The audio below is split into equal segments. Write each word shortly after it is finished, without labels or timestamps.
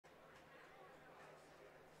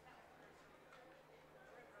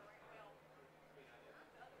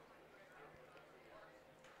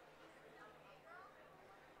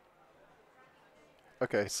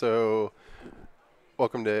Okay, so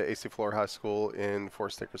welcome to AC Flora High School in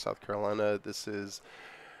Forest Acre, South Carolina. This is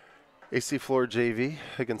AC Flora JV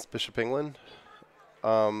against Bishop England.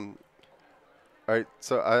 Um, all right,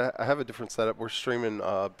 so I have a different setup. We're streaming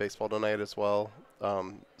baseball tonight as well.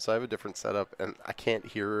 So I have a different setup, and I can't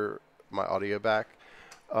hear my audio back.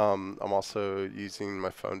 I'm also using my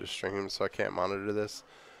phone to stream, so I can't monitor this.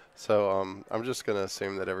 So I'm just going to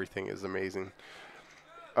assume that everything is amazing.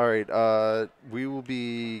 All right, we will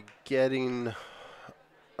be getting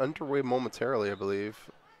underway momentarily, I believe.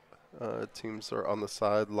 Teams are on the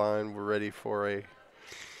sideline. We're ready for a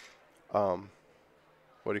um,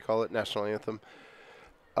 what do you call it? National anthem.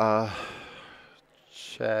 Uh,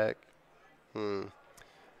 check. Hmm.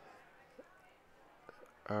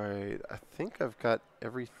 All right. I think I've got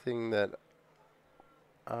everything that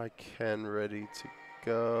I can ready to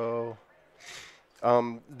go.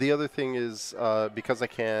 The other thing is because I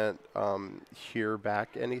can't hear back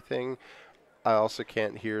anything, I also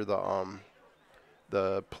can't hear the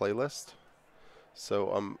playlist.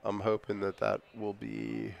 So I'm hoping that that will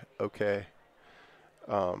be okay.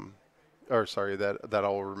 Um, or sorry, that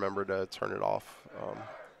I'll remember to turn it off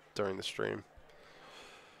during the stream.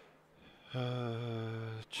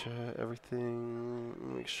 Chat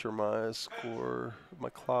everything. Make sure my score, my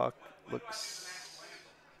clock looks.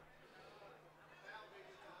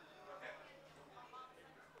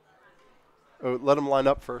 Oh, let them line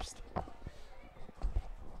up first.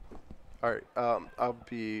 All right. I'll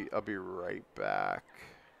be right back.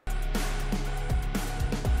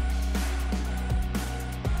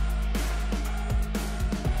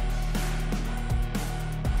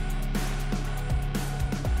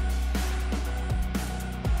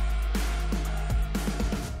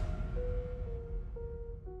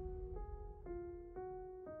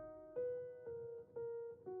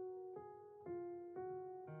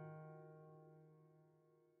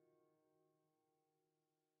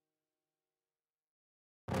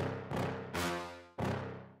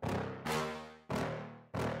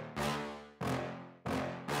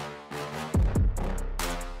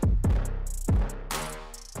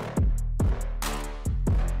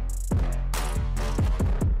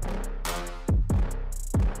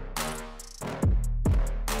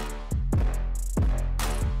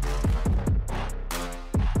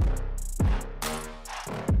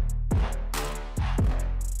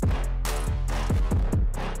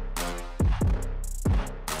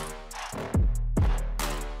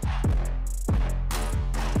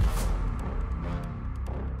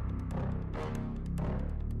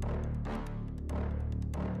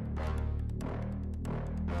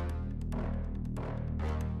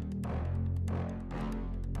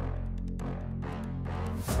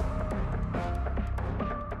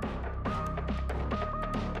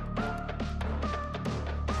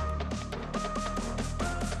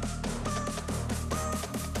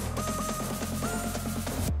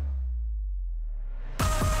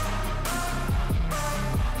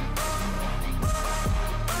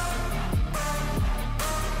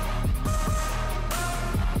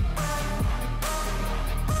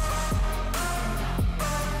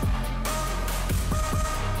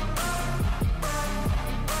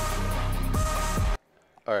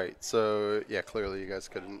 All right, so yeah, clearly you guys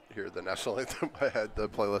couldn't hear the national anthem. I had the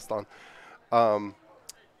playlist on. All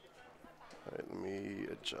right, let me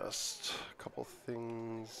adjust a couple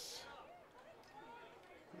things.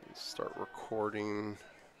 Start recording.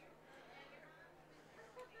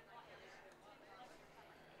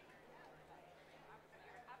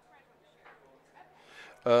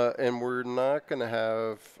 And we're not gonna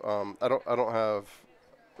have. I don't have.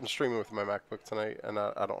 I'm streaming with my MacBook tonight, and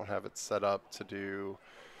I don't have it set up to do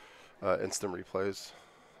instant replays.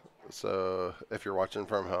 So if you're watching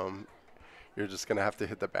from home, you're just gonna have to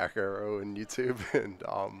hit the back arrow in YouTube and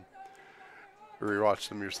rewatch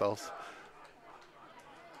them yourselves.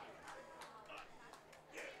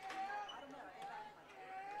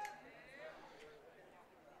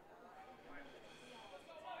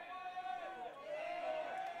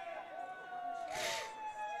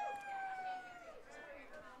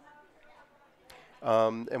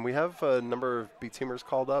 And we have a number of B teamers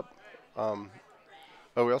called up. Um,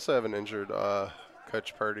 oh, we also have an injured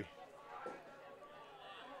Coach Purdy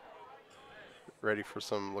ready for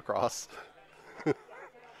some lacrosse.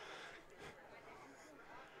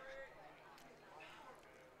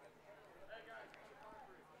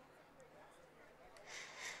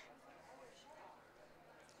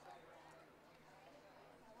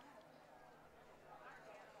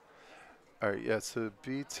 All right, yeah, so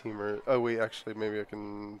B teamer. Oh, wait, actually, maybe I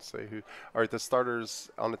can say who. All right, the starters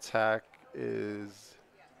on attack is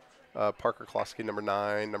Parker Klosky, number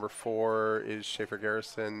 9. Number 4 is Schaefer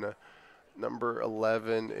Garrison. Number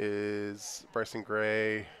 11 is Bryson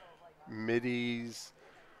Gray. Middies.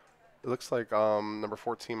 It looks like number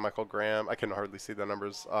 14, Michael Graham. I can hardly see the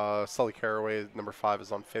numbers. Sully Caraway, number 5,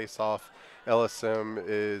 is on faceoff. LSM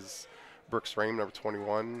is Brooks Ream, number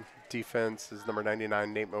 21. Defense is number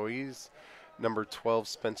 99, Nate Moise. Number 12,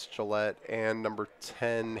 Spence Gillette. And number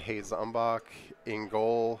 10, Hayes Umbach. In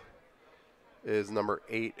goal is number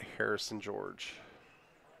 8, Harrison George.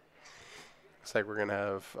 Looks like we're going to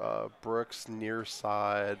have Brooks near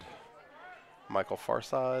side, Michael far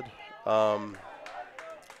side.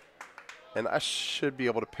 And I should be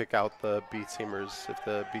able to pick out the B-teamers if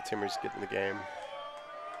the B-teamers get in the game.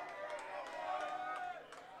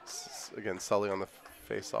 Again, Sully on the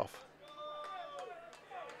face-off.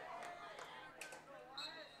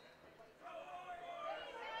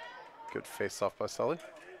 Good face-off by Sully.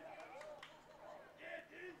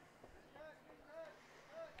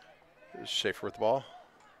 There's Schaefer with the ball.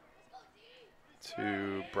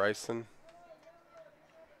 To Bryson.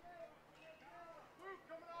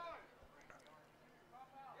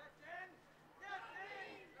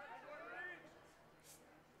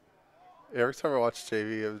 Every time I watch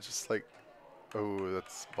JV, it was just like, oh,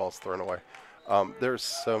 that's ball's thrown away. There's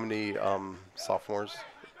so many sophomores.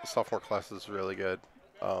 The sophomore class is really good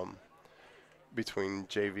between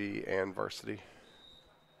JV and varsity.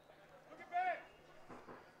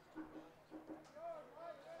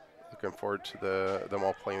 Looking forward to them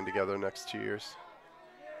all playing together next 2 years.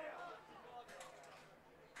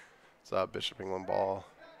 It's Bishop England ball.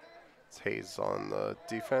 It's Hayes on the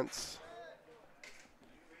defense.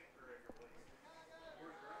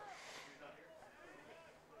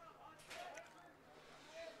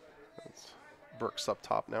 It's Brooks up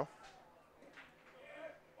top now.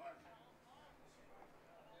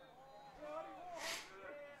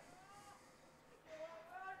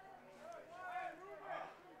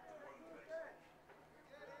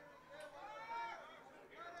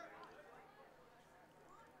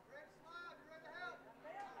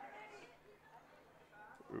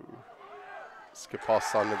 Skip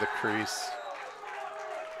pass onto the crease.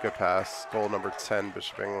 Good pass. Goal number 10,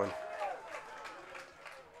 Bishop England.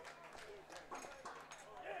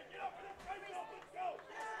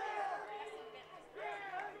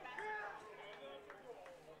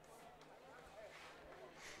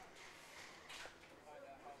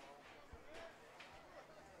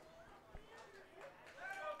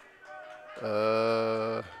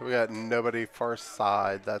 We got nobody far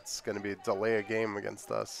side. That's going to be a delay a game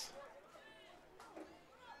against us.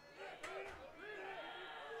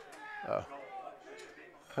 Oh.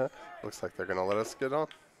 Huh. Looks like they're going to let us get on.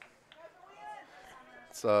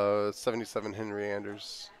 It's 77 Henry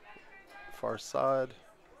Anders far side.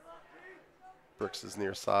 Brooks is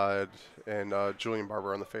near side. And Julian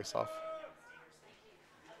Barber on the face-off.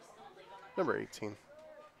 Number 18.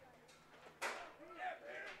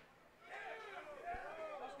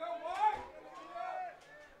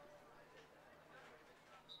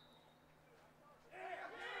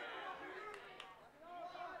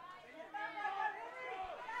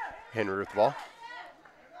 Henry with the ball.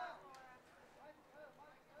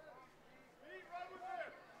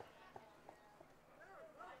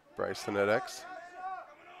 Bryson at X.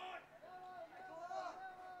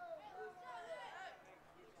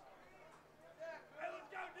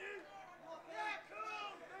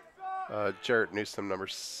 Jarrett Newsom, number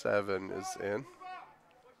 7, is in.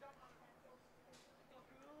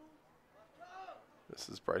 This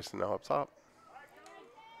is Bryson now up top.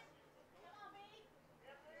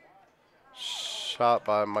 Shot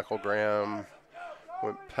by Michael Graham.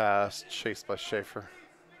 Went past, chased by Schaefer.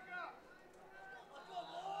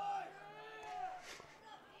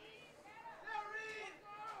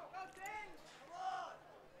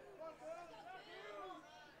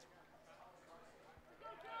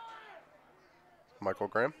 Michael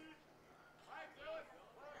Graham.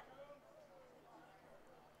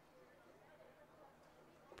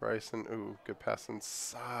 Bryson, ooh, good pass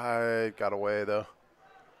inside. Got away though.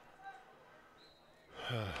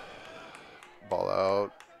 Ball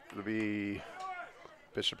out. It'll be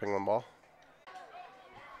Bishop England ball.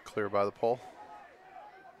 Clear by the pole.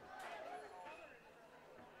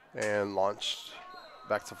 And launched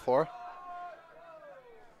back to Flora.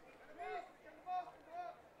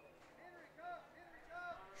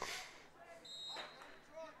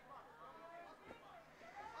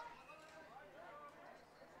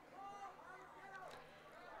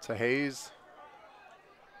 To Hayes.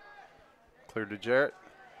 Clear to Jarrett.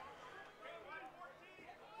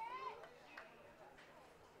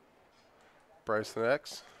 Bryson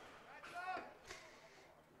X.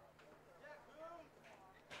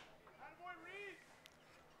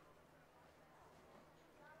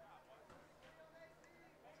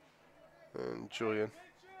 And Julian.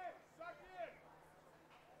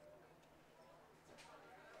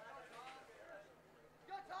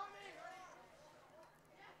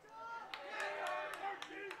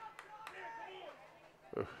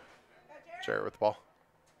 Ooh. Jarrett with the ball.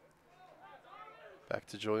 Back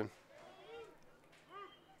to Julian.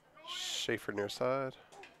 Schaefer near side.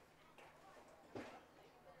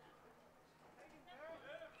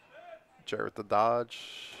 Jarrett with the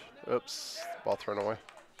dodge. Oops. Ball thrown away.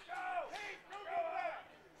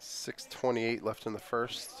 6:28 left in the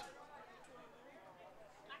first.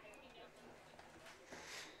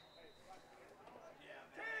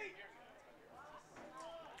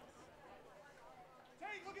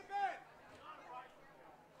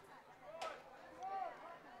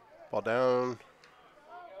 Ball down.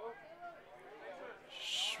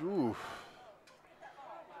 Ooh.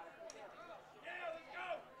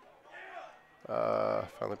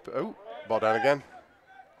 Finally. Oh, ball down again.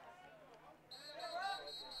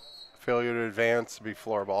 Failure to advance to be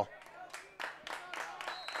floor ball.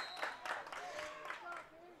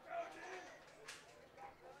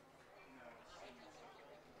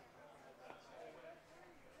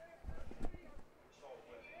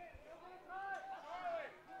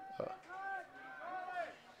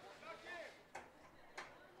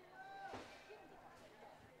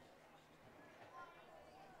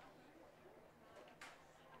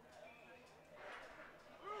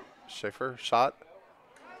 Schaefer shot.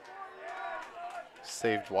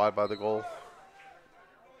 Saved wide by the goal.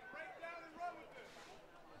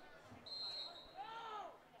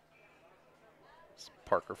 It's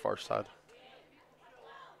Parker far side.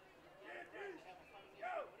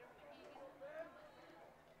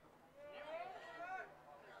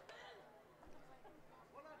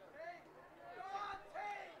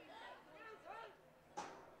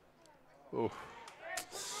 Ooh.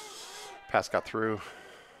 Pass got through.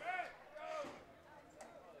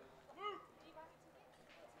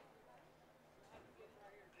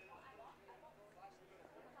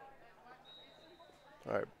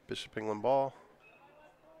 All right, Bishop England ball.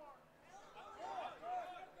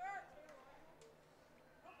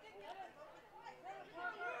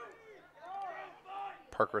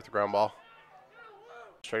 Parker with the ground ball.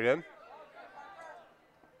 Straight in.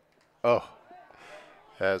 Oh,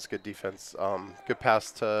 that's good defense. Good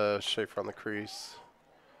pass to Schaefer on the crease.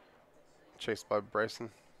 Chased by Bryson.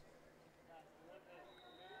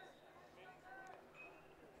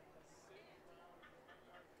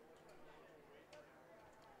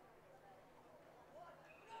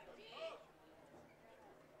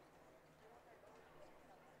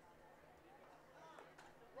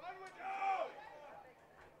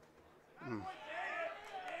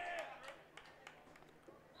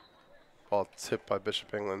 Ball tipped by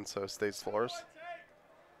Bishop England, so it stays Floors.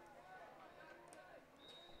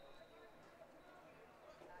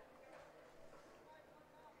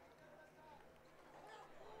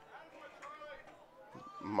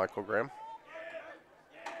 Michael Graham.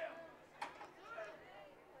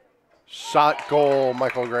 Shot goal,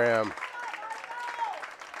 Michael Graham.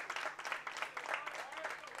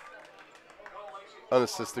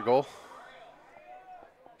 Unassisted goal.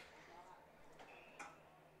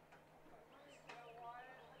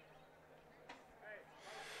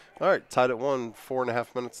 All right, tied at 1.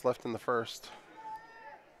 4.5 minutes left in the first.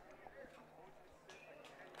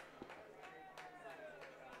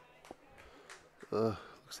 Looks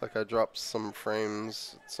like I dropped some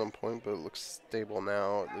frames at some point, but it looks stable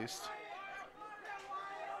now at least.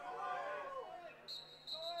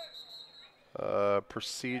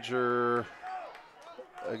 Procedure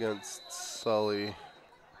against Sully.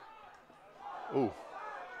 Ooh.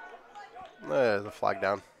 The flag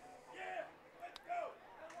down.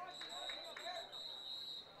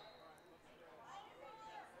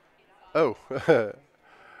 Oh.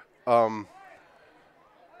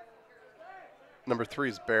 Number 3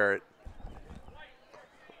 is Barrett,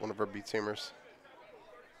 one of our B teamers.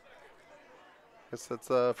 Guess that's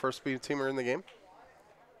the first B teamer in the game.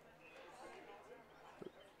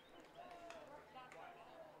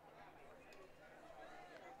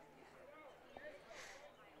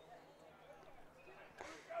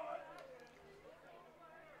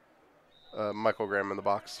 Michael Graham in the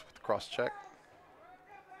box with the cross check.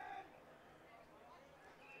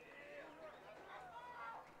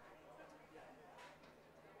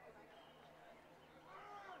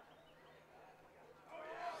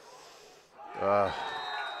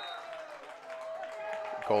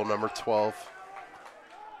 Goal number 12.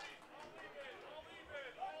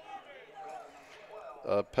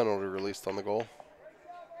 Penalty released on the goal.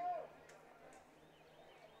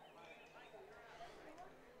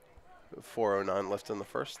 .409 left in the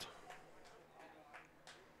first.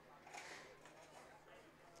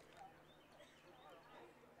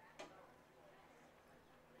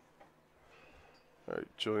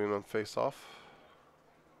 Julian on face-off.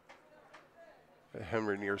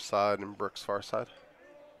 Henry near side and Brooks far side.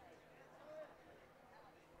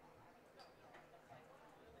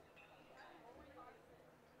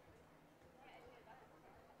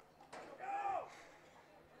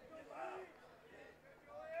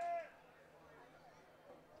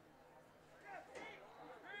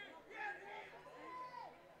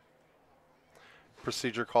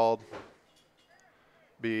 Procedure called.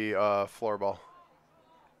 Be floor ball.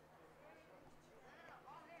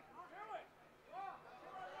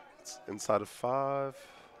 It's inside of 5.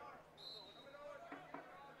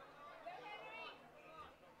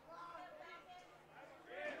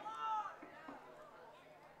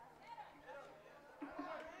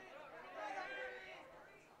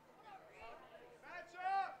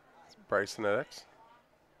 It's Bryson at X.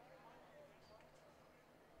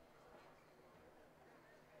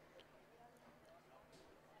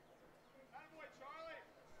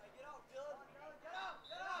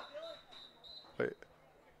 Wait.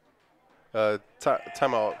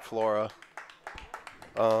 Timeout, Flora.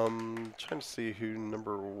 Trying to see who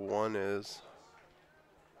number 1 is.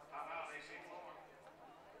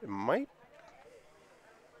 It might.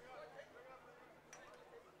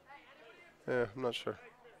 Yeah, I'm not sure.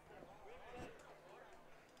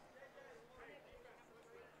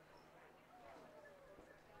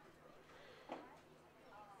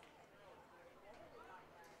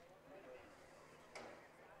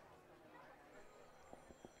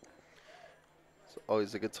 It's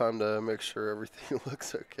always a good time to make sure everything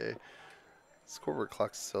looks okay. Scoreboard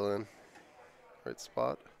clock's still in. Right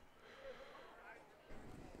spot.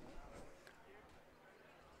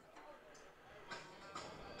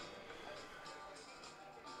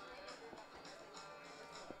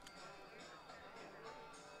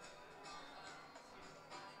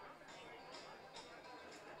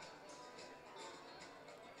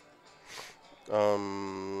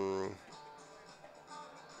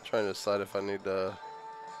 Trying to decide if I need to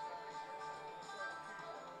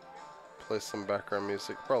play some background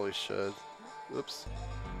music. Probably should. Oops.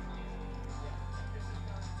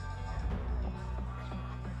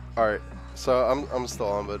 All right. So I'm still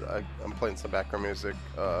on, but I'm playing some background music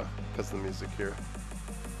because the music here.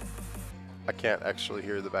 I can't actually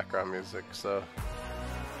hear the background music, so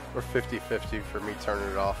we're 50-50 for me turning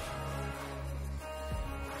it off.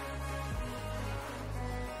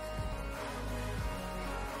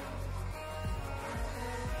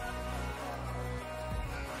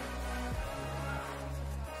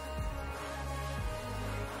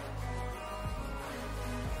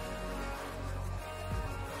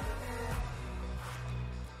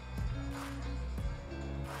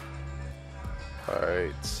 All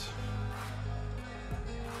right.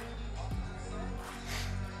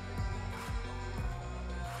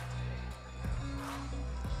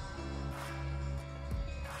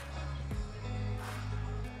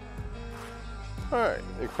 All right,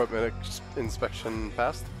 equipment inspection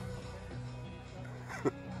passed.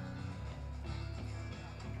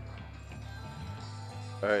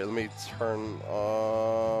 All right, let me turn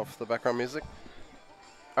off the background music.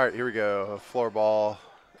 All right, here we go. Floor ball.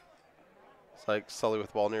 It's like Sully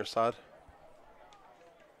with ball near side.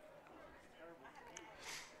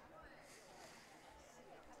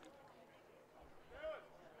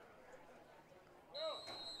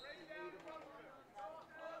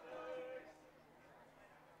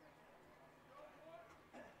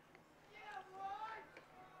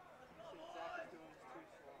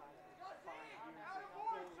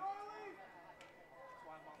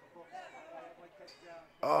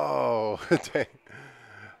 Oh, dang.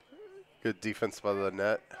 Good defense by the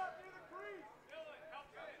net.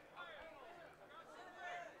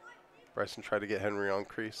 Bryson tried to get Henry on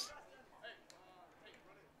crease.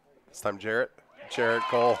 This time Jarrett. Jarrett,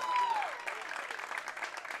 goal.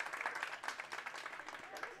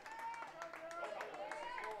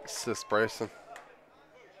 Assist Bryson.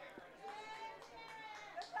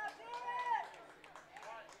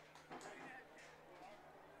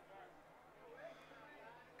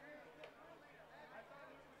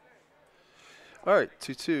 All right,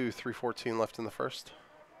 2-2, 3:14 left in the first.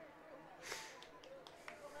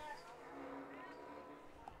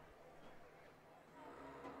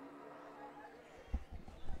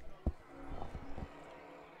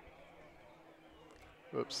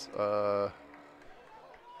 Oops.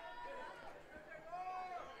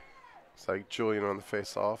 It's like Julian on the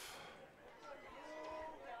face-off.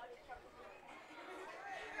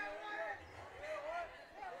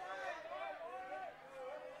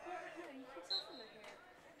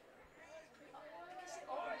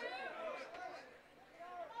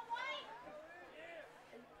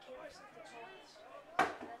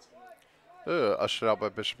 Ushered out by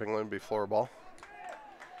Bishop England, be Flora ball.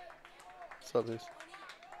 So these.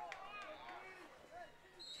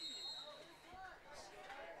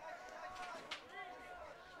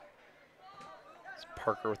 It's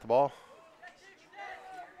Parker with the ball.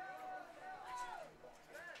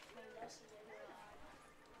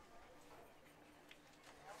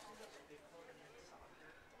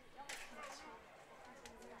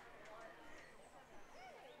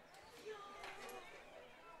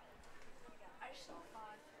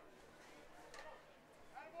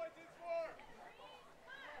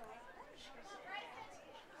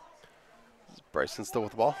 Bryson still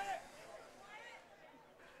with the ball.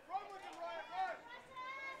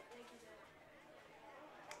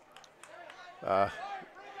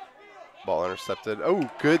 Ball intercepted. Oh,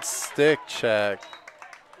 good stick check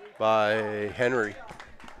by Henry.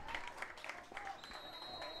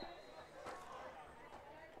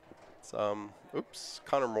 It's, oops,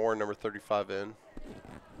 Connor Moore, number 35 in.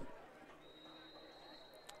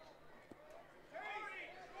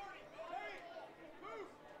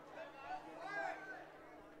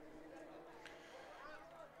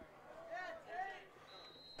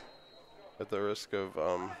 At the risk of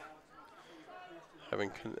having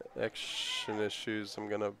connection issues, I'm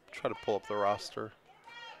going to try to pull up the roster.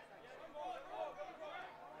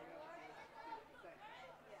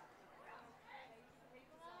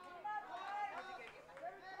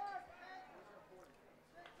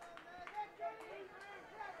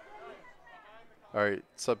 All right,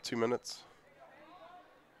 sub 2 minutes.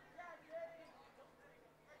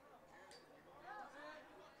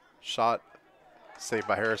 Shot, saved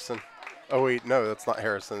by Harrison. Oh wait, no, that's not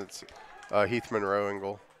Harrison. It's Heath Monroe in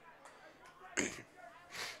goal.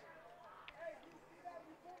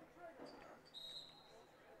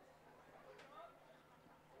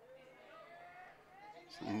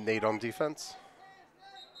 Nate on defense.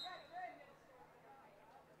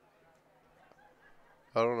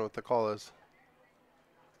 I don't know what the call is.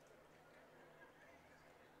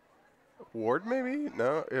 Ward maybe?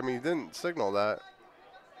 No, I mean he didn't signal that.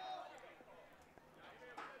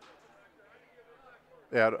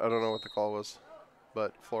 Yeah, I don't know what the call was,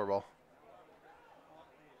 but floor ball.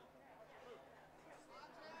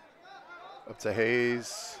 Up to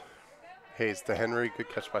Hayes. Hayes to Henry. Good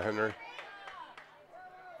catch by Henry.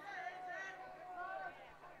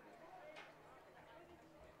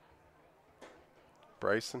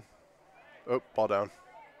 Bryson. Oh, ball down.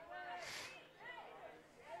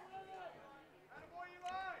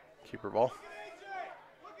 Keeper ball.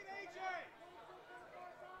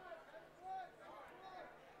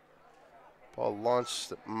 Ball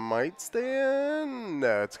launched. Might stay in.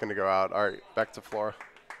 No, it's going to go out. All right, back to Flora.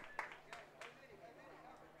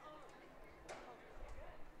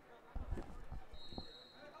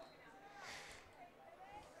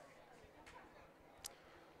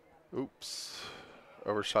 Oops.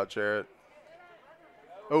 Overshot Jarrett.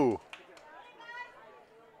 Oh.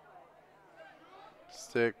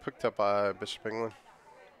 Stick picked up by Bishop England.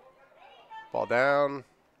 Ball down.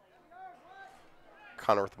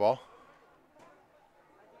 Connor with the ball.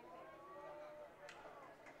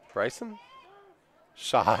 Bryson?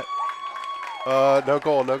 Shot. No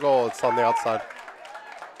goal, no goal. It's on the outside.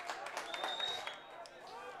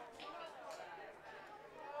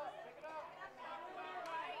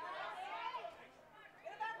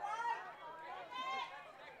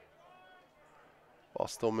 Ball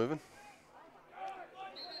still moving.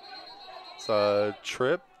 It's a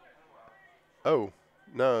trip. Oh,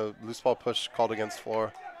 no. Loose ball push called against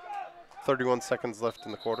Flora. 31 seconds left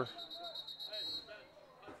in the quarter.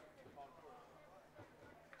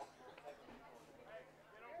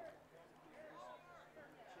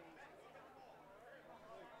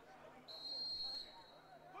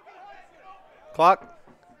 Clock.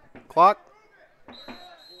 Clock.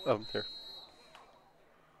 Oh, here.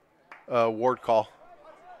 Ward call.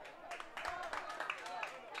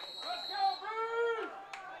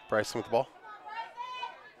 Bryson with the ball.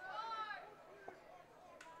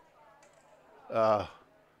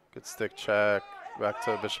 Good stick check. Back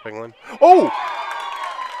to Bishop England. Oh!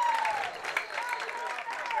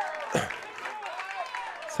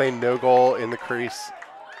 Saying no goal in the crease.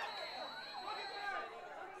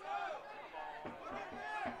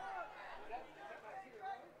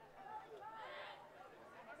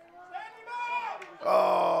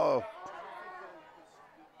 Oh!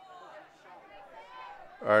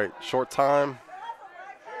 All right, short time.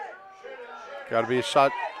 Got to be a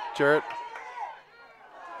shot, Jarrett.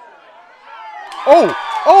 Oh!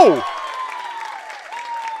 Oh!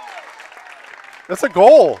 That's a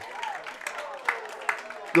goal.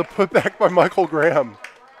 The putback by Michael Graham.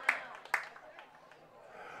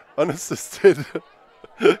 Unassisted.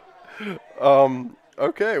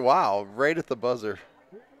 Okay, wow. Right at the buzzer.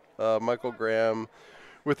 Michael Graham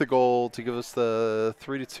with the goal to give us the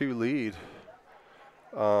 3-2 lead.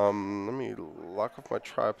 Let me lock off my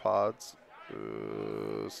tripods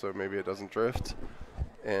so maybe it doesn't drift.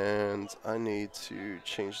 And I need to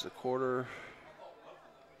change the quarter.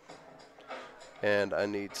 And I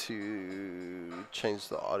need to change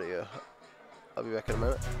the audio. I'll be back in a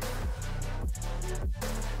minute.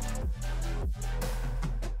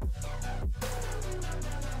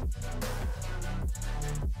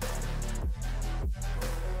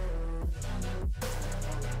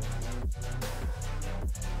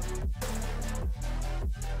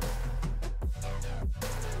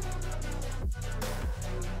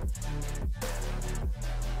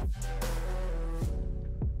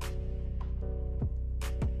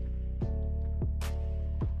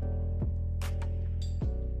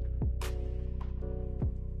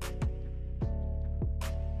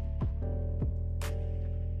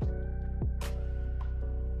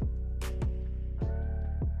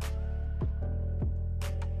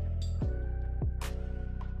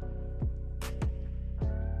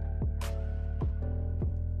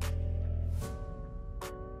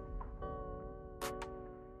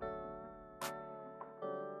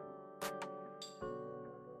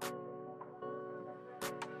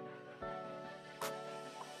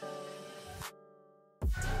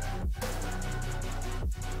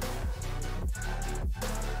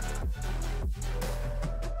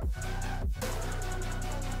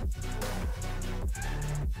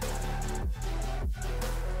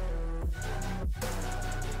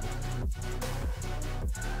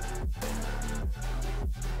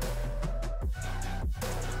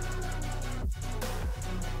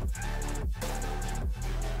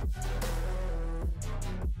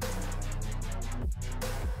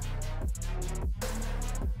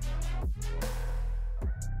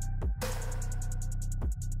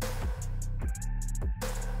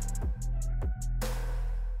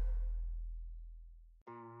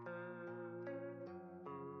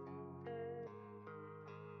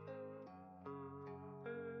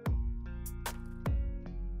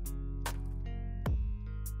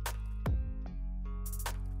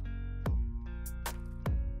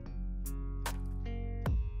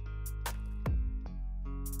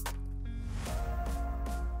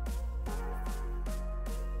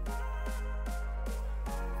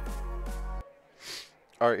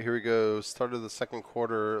 All right, here we go. Start of the second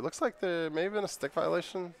quarter. It looks like there may have been a stick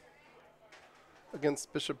violation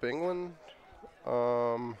against Bishop England.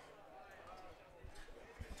 Waiting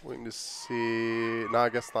to see. No, I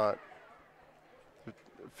guess not. The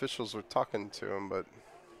officials were talking to him, but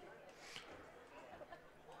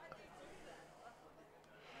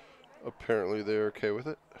apparently they're okay with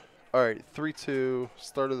it. All right, 3-2.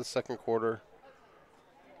 Start of the second quarter.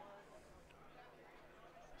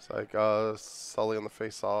 It's like Sully on the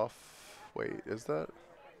face-off. Wait, is that?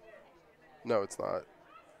 No, it's not.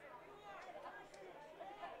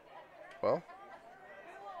 Well,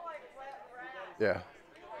 yeah.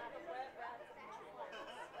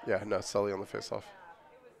 Yeah, no, Sully on the face-off.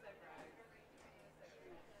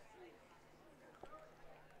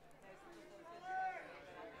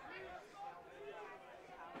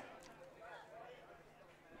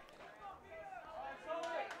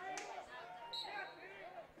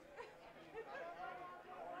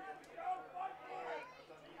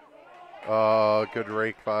 Good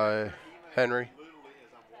rake by Henry.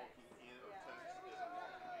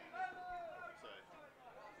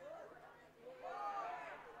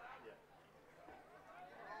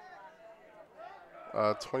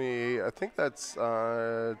 Uh, 28. I think that's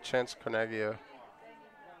Chance Carnegie.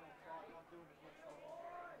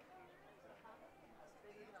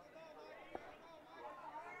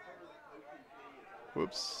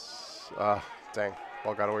 Whoops. Dang.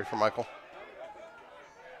 Ball got away from Michael.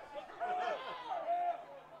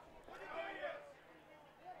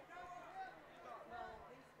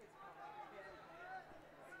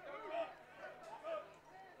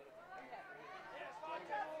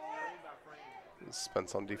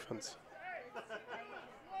 Spence on defense.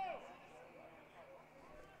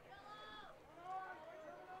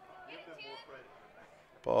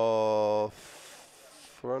 Ball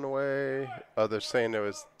thrown away. Oh, they're saying it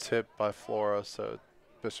was tipped by Flora, so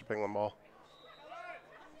Bishop England ball.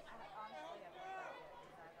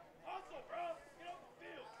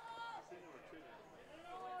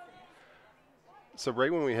 So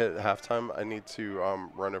right when we hit halftime, I need to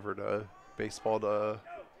run over to baseball to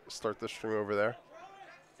start the stream over there.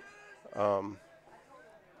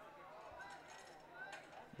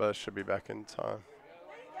 But I should be back in time.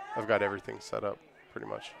 I've got everything set up pretty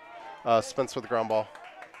much. Spence with the ground ball.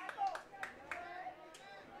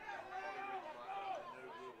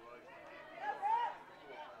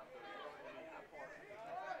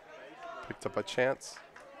 Picked up by Chance.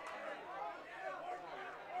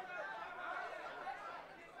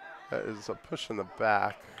 That is a push in the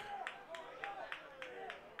back.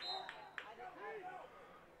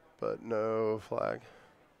 But no flag.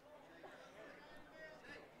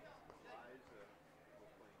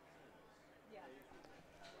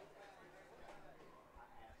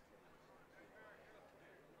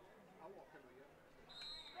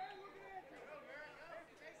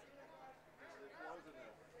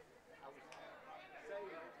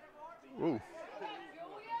 Ooh.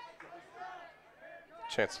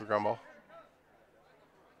 Chance for the ground ball.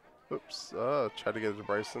 Oops. Tried to get it to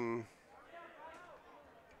Bryson.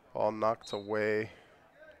 Ball knocked away.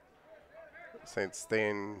 Saints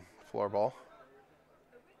staying floor ball.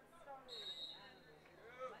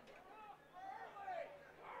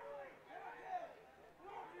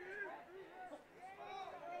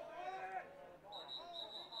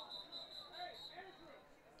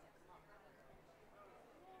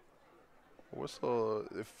 Whistle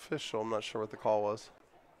official. I'm not sure what the call was.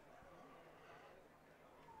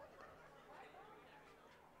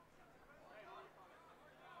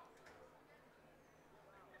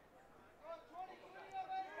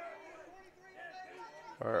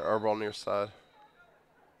 All right, our ball near side.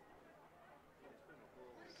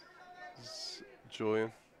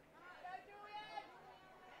 Julian.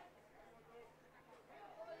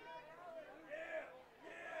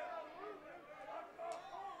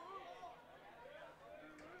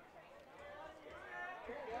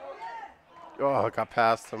 Oh, it got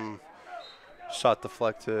past him. Shot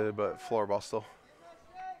deflected, but floor ball still.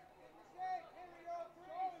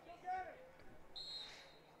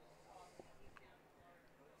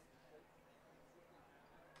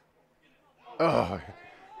 Oh,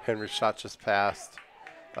 Henry's shot just passed.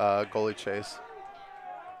 Goalie chase.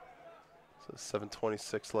 So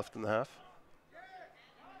 7:26 left in the half.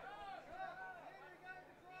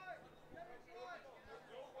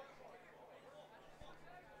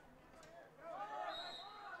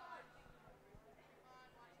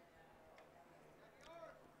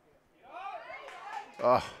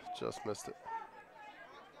 Oh, just missed it.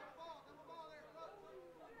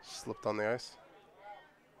 Slipped on the ice.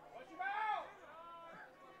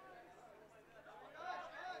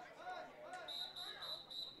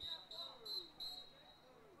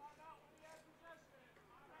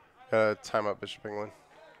 Timeout, Bishop England.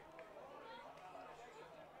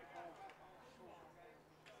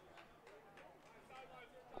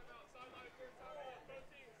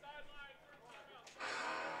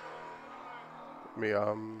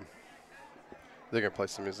 They're gonna play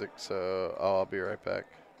some music, so I'll be right back.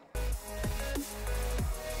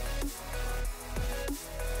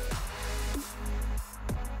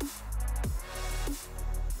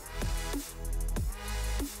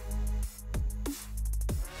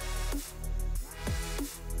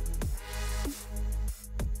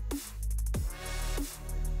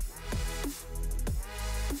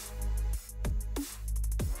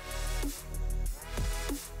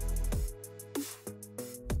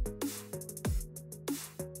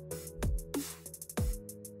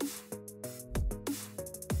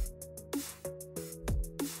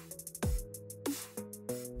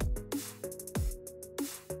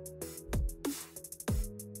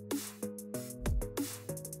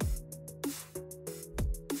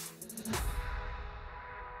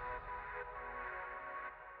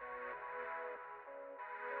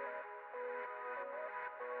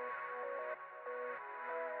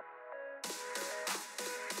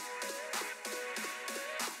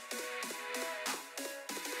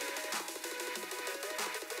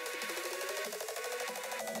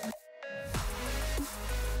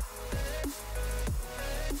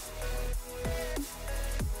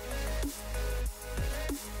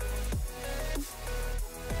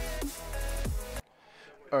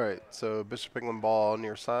 All right, so Bishop England ball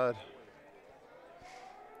near side.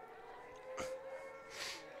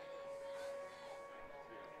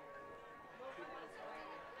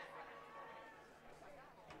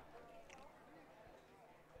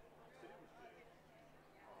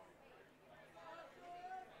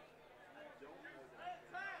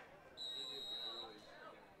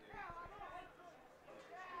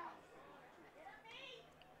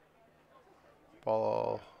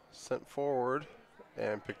 Ball sent forward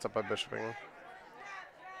and picked up by Bishop England.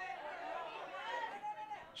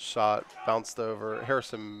 Shot bounced over.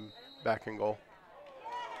 Harrison back in goal.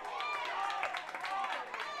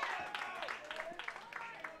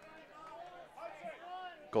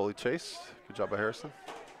 Goalie chase. Good job by Harrison.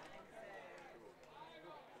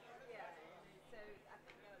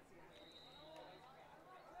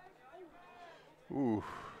 Ooh,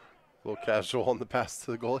 a little casual on the pass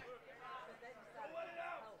to the goalie.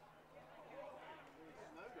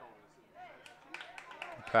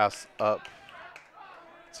 Pass up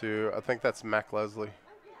to, I think that's Mac Leslie.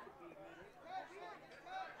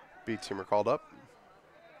 B teamer called up.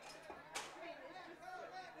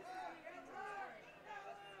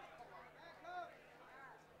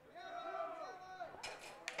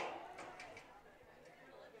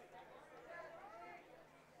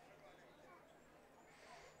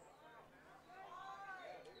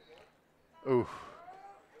 Ooh.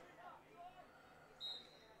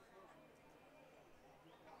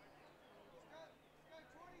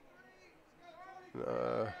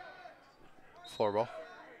 Floor ball.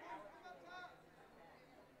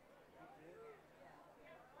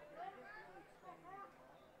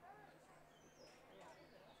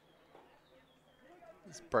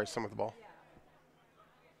 It's Bryson with the ball.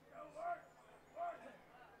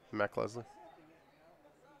 Mac Leslie.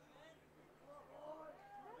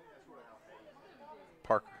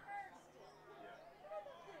 Parker.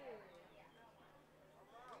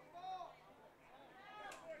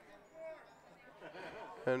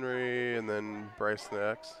 Henry, and then Bryson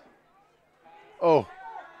X. Oh.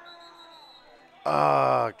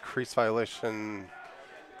 Crease violation.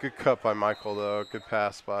 Good cut by Michael, though. Good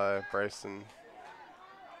pass by Bryson.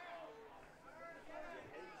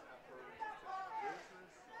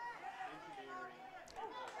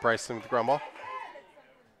 Bryson with the ground ball.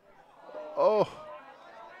 Oh.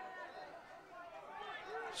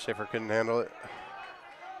 Schaefer couldn't handle it.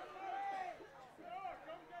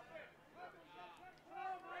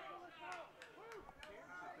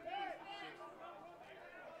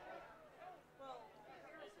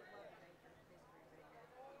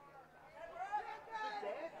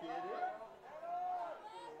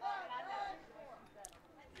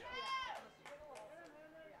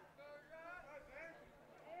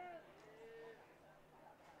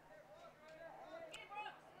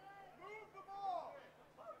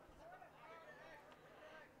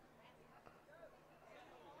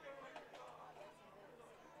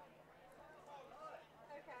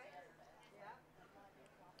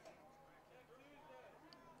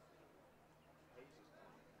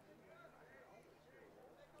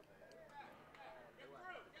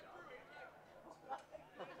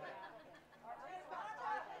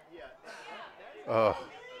 Oh.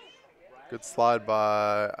 Good slide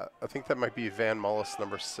by, I think that might be Van Mullis,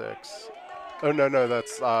 number 6. Oh, no,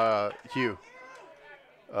 that's Hugh.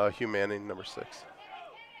 Hugh Manning, number 6.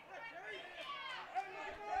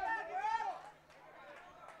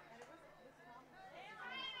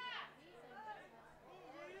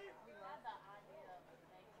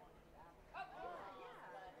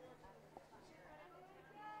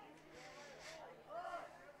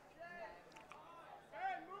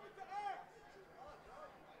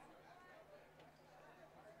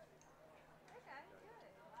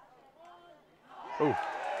 Oh,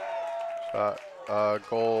 shot.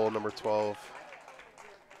 Goal number 12.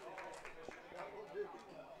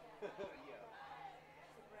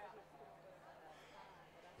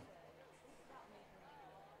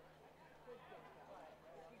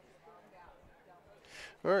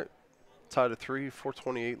 All right, tied at 3,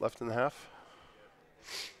 4:28 left in the half.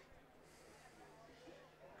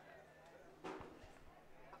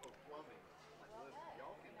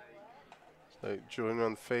 So Julian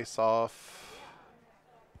on the face-off.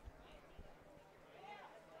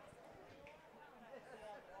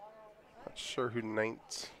 Not sure who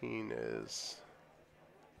 19 is.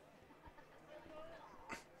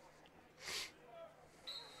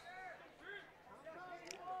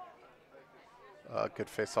 Good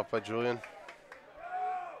face-off by Julian.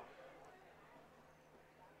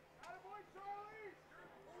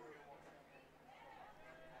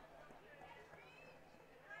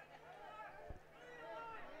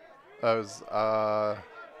 That was, well.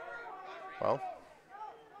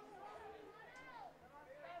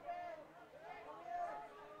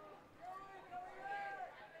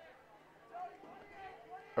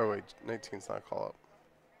 Oh, wait, 19's not a call-up.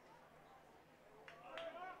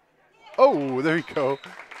 Oh, there you go.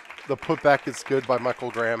 The putback is good by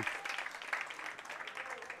Michael Graham.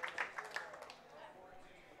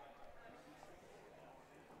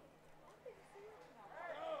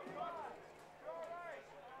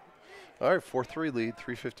 All right, 4-3 lead,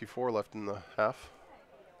 3:54 left in the half.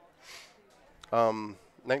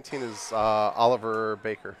 19 is Oliver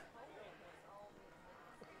Baker.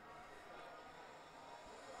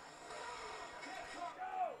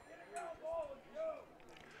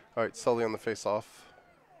 All right, Sully on the face-off.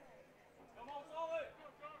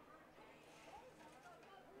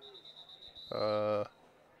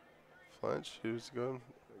 Flinch. Who's going?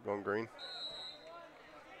 Going green.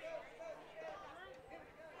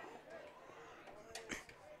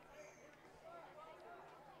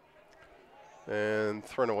 And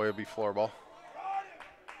thrown away will be floor ball.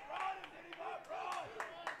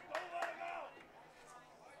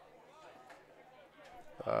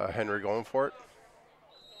 Henry going for it.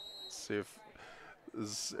 Let's see if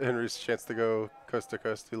this is Henry's chance to go coast to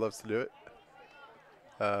coast. He loves to do it.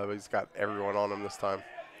 But he's got everyone on him this time.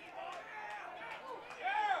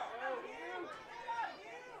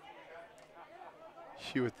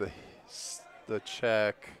 Hugh with the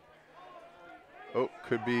check. Oh,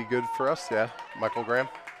 could be good for us. Yeah, Michael Graham.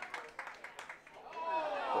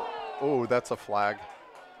 Oh, that's a flag.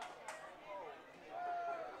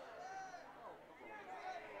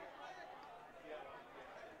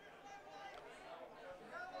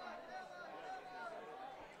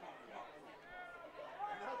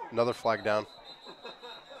 Another flag down.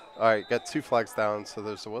 All right, got 2 flags down, so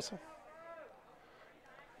there's a whistle.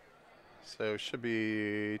 So should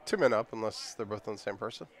be 2 men up unless they're both on the same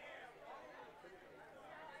person.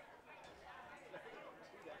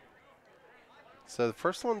 So the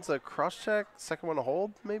first one's a cross check, second one a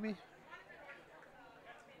hold, maybe?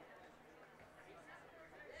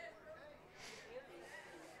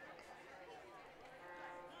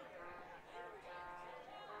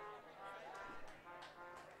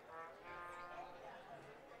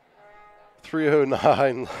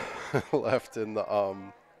 .309 left in the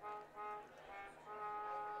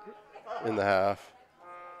half.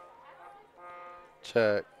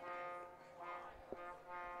 Check.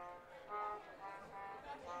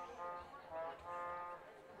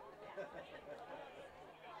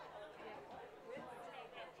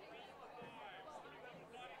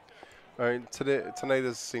 All right, tonight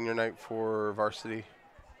is senior night for varsity.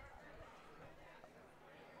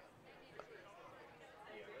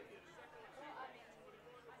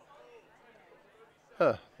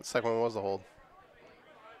 Huh, the second one was a hold.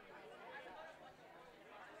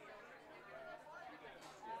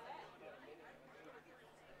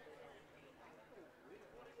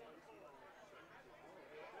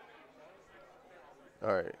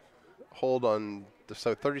 All right, hold on.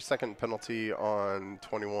 So 30-second penalty on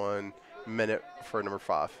 21, minute for number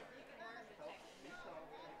 5.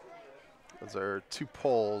 Those are 2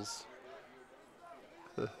 pulls.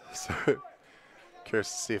 So curious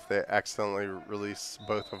to see if they accidentally release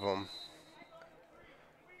both of them.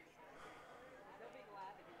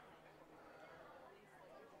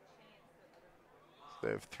 So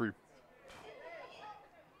they have 3.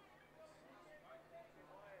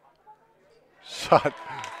 Shot.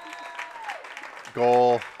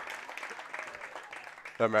 Goal.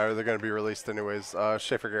 Doesn't matter. They're going to be released anyways.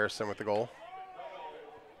 Schaefer Garrison with the goal.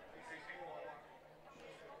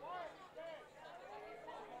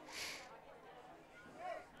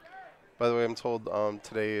 By the way, I'm told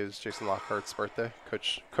today is Jason Lockhart's birthday,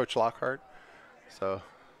 Coach Lockhart. So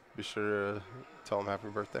be sure to tell him happy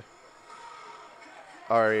birthday.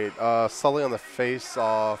 All right, Sully on the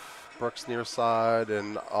face-off, Brooks near side,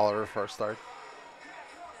 and Oliver far side.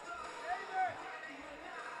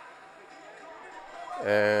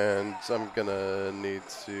 And I'm going to need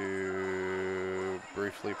to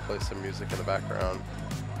briefly play some music in the background.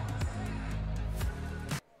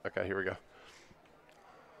 Okay, here we go.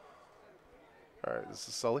 All right, this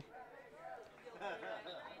is Sully.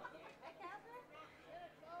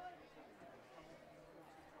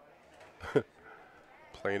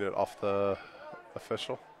 Playing it off the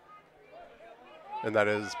official. And that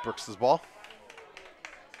is Brooks's ball.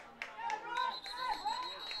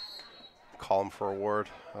 Call him for a ward.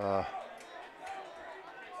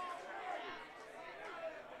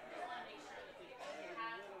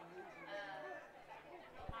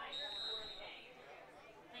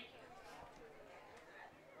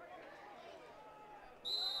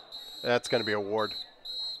 That's going to be a ward.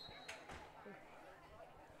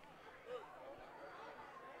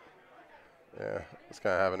 Yeah, it's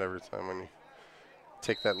going to happen every time when you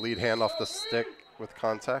take that lead hand off the stick with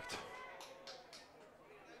contact.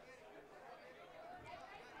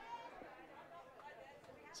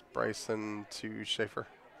 It's Bryson to Schaefer.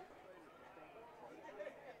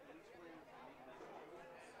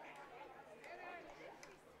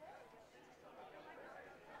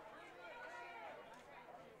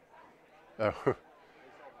 Oh,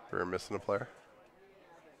 we were missing a player.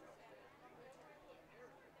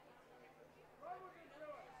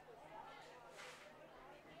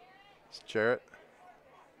 It's Jarrett.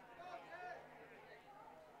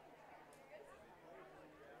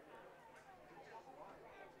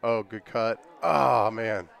 Oh, good cut. Oh,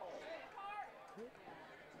 man.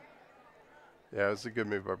 Yeah, it was a good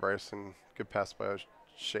move by Bryson. Good pass by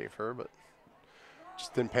Schaefer, but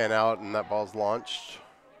just didn't pan out, and that ball's launched.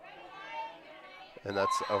 And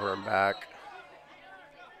that's over and back.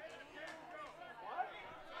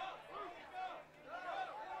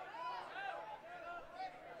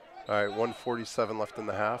 All right, 1:47 left in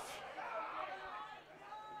the half.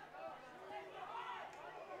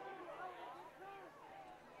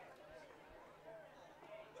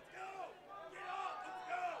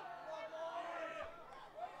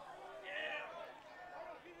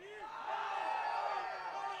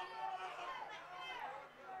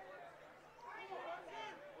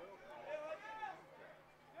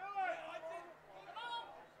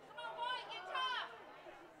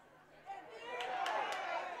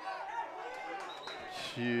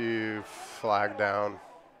 Huge flag down.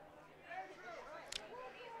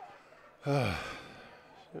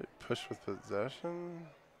 Push with possession.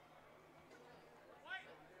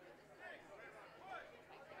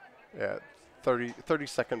 Yeah,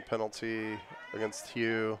 30-second penalty against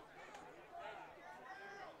Hugh.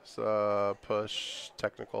 So push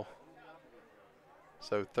technical.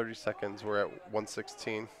 So 30 seconds. We're at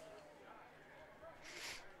 1:16.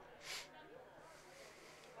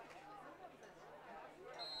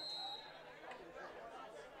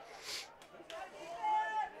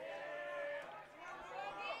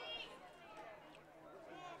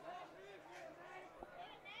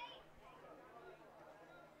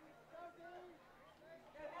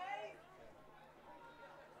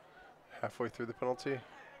 Halfway through the penalty.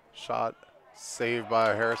 Shot saved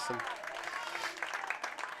by Harrison.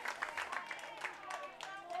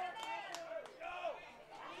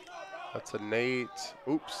 That's a Nate.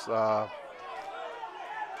 Oops. Pass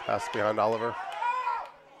behind Oliver.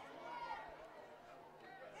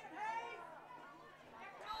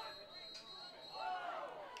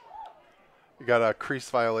 We got a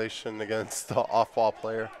crease violation against the off-ball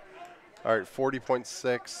player. All right,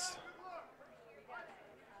 40.6.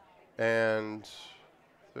 And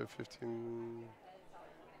so 15.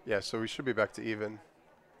 Yeah, so we should be back to even.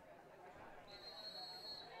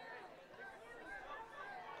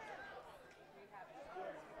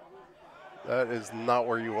 That is not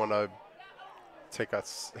where you want to take a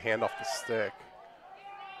hand off the stick.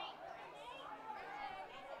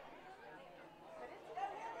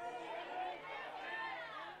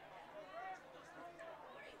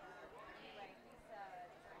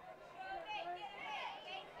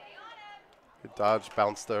 Good dodge,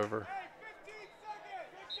 bounced over.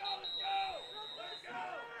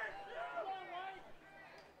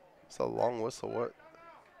 It's a long whistle. What?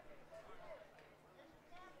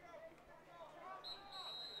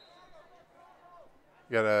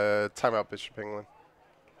 You got a timeout, Bishop England.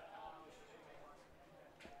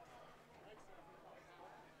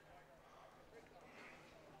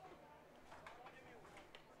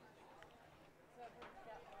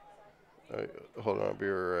 All right, hold on, I'll be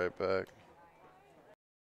right back.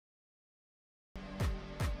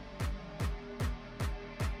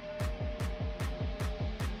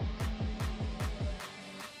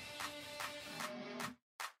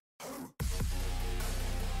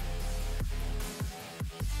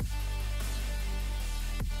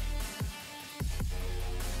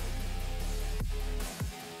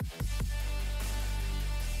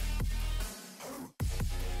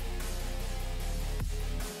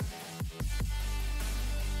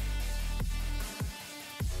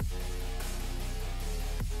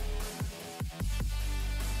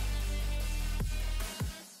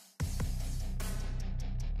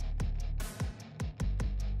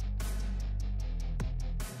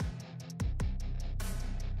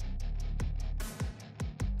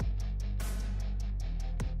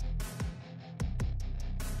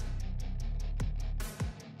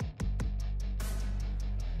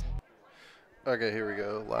 Okay, here we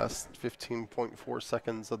go. Last 15.4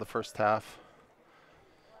 seconds of the first half.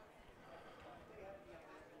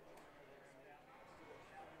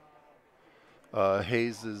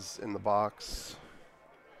 Hayes is in the box.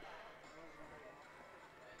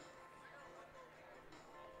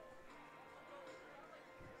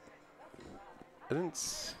 I didn't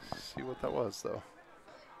see what that was, though.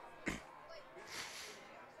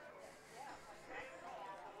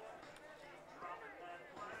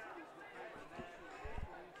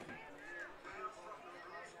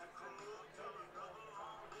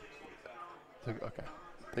 Okay,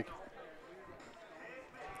 thank you.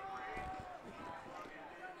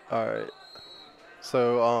 All right.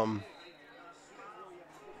 So,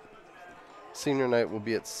 senior night will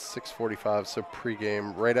be at 6:45. So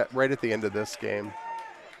pregame, right at the end of this game.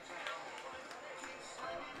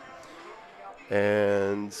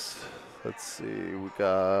 And Let's see. We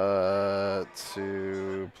got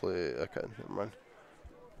to play. Okay, never mind.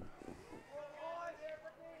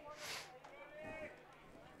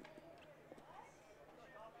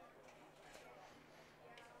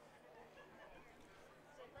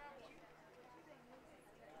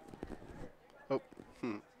 Oh.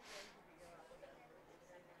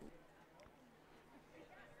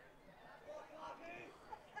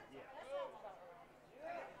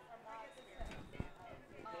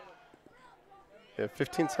 Yeah,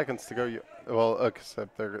 15 seconds to go. Well,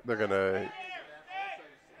 except they're gonna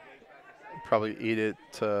probably eat it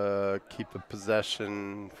to keep the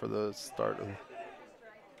possession for the start of.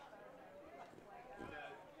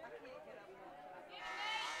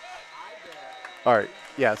 All right.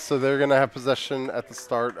 Yeah. So they're gonna have possession at the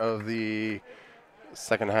start of the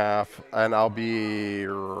second half, and I'll be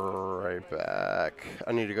right back.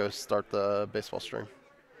 I need to go start the baseball stream.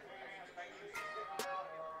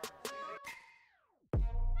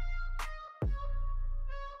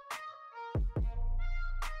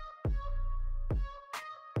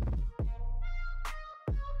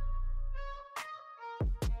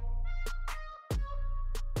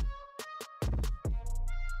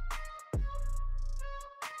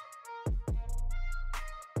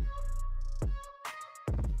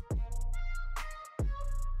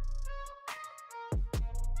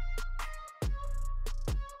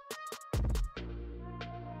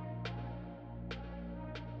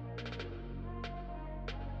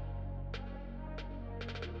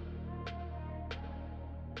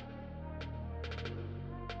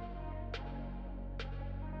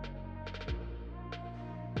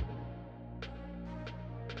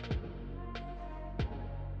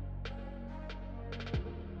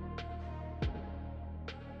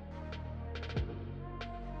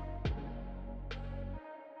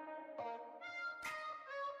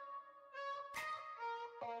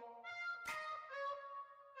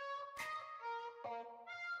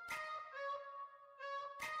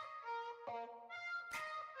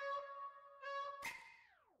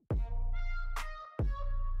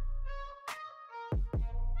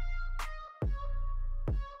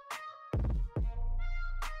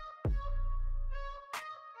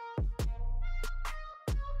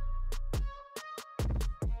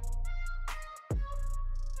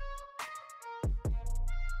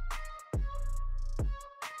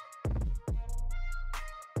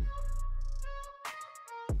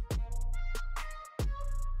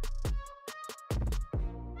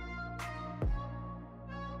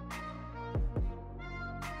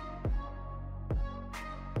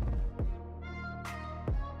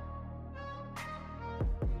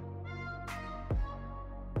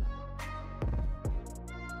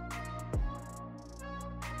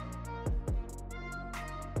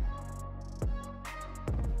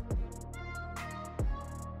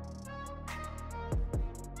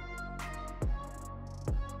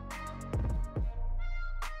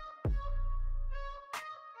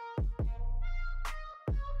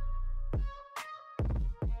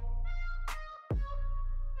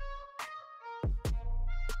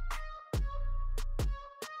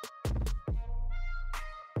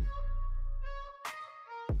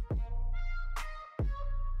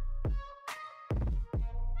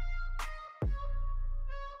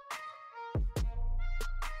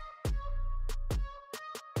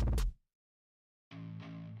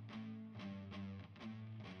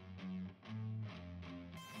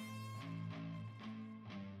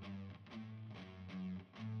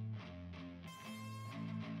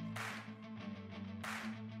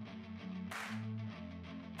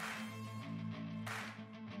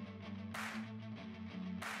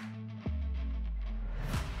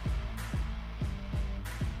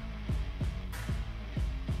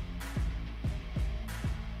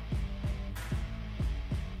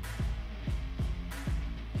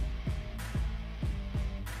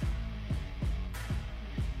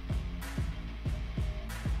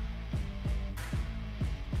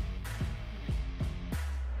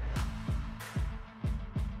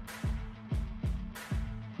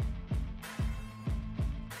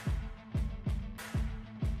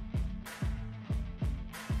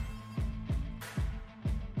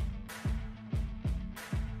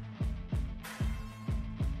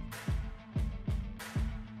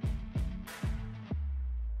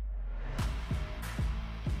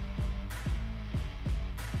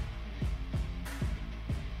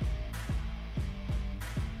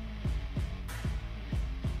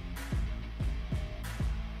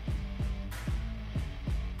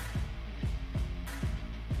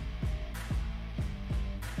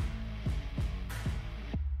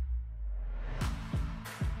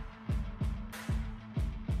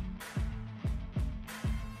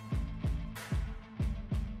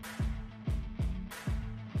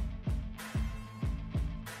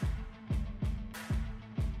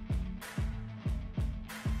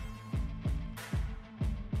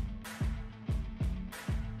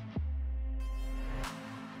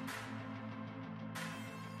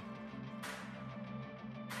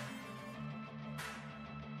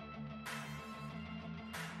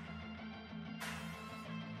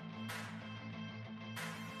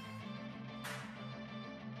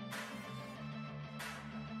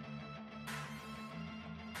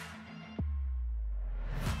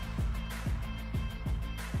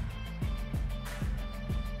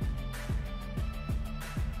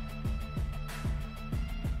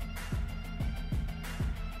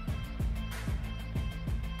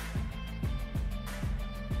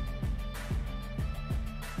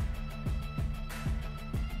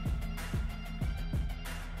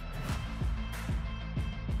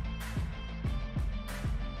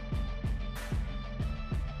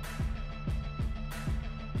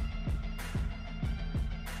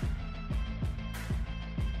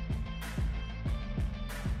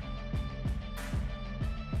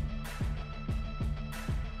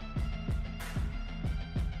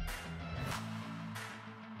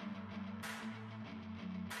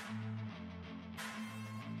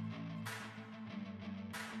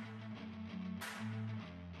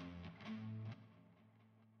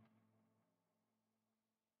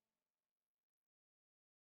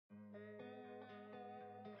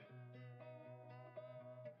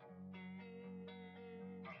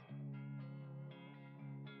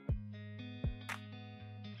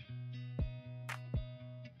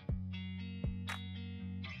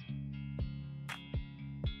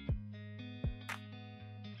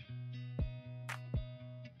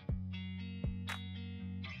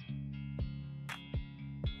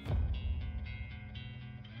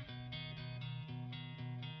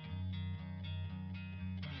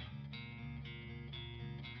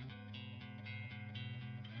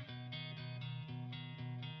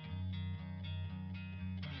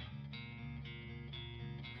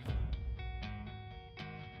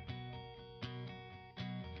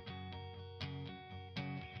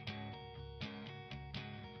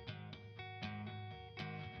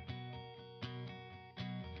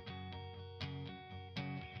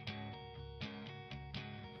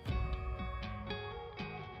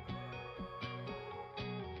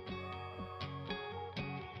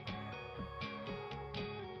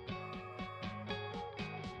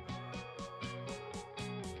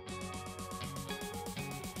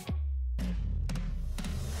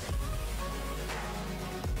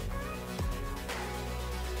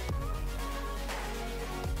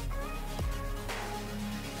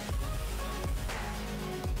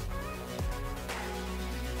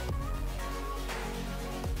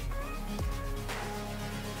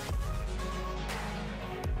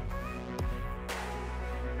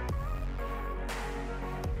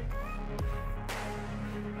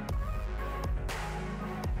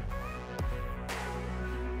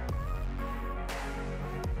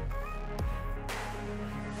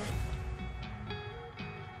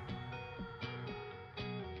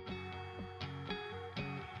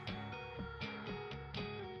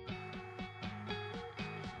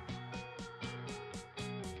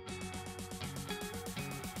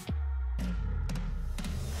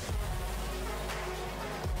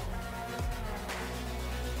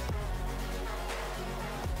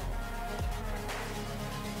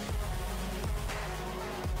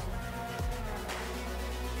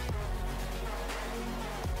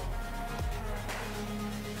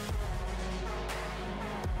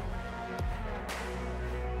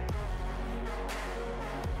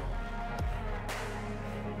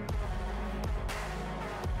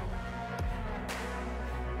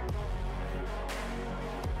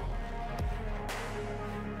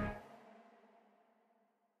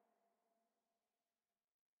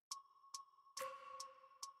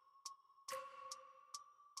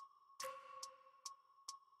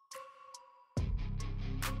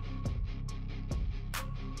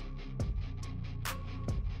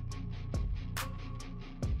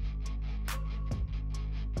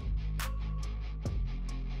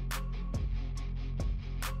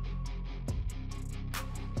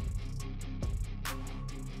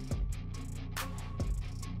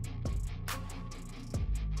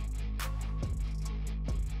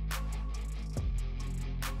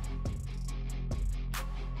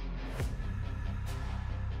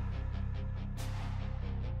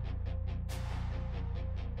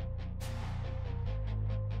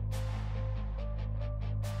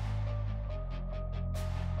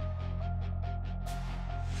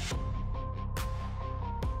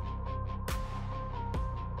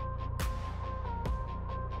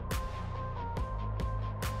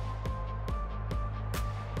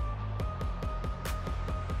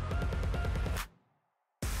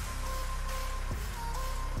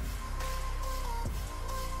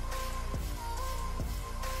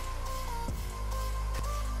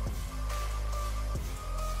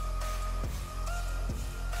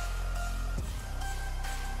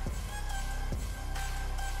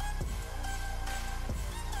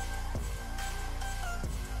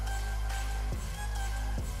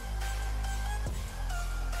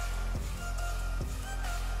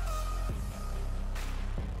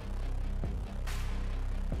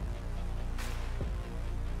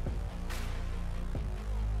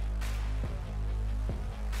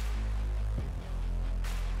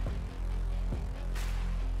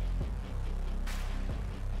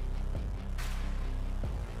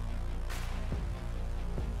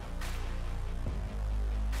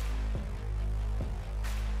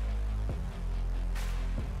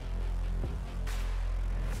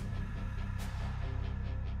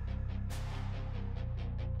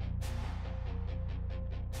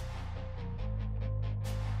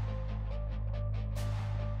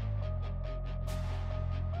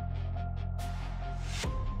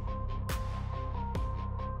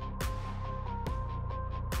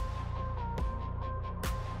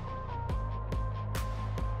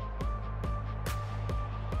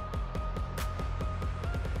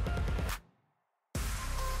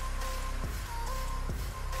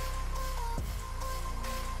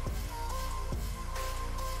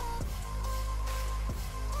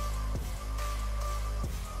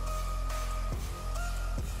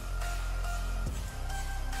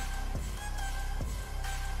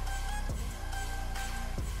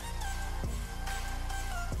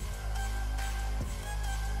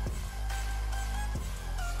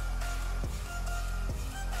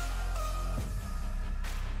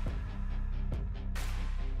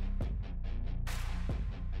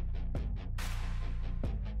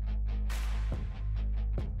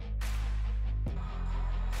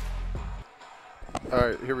 All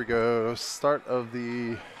right, here we go. Start of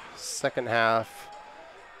the second half.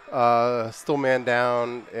 Still man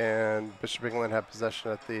down, and Bishop England have possession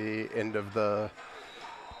at the end of the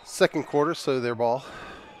second quarter, so their ball.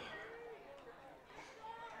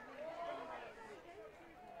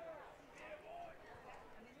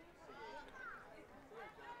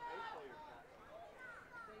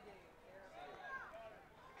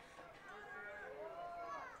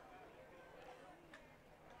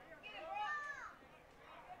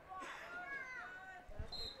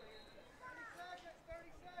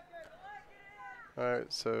 All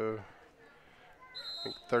right, so I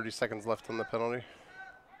think 30 seconds left on the penalty.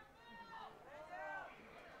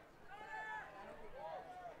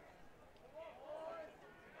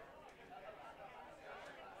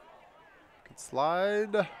 Good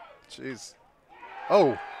slide. Jeez.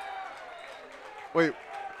 Oh. Wait.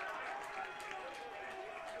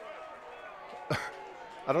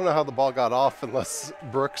 I don't know how the ball got off unless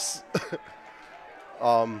Brooks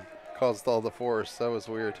caused all the force. That was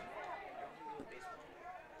weird.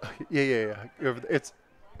 Yeah. It's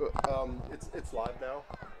live now,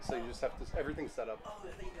 so you just have to. Everything's set up.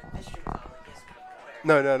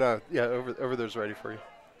 No. Yeah, over there's ready for you.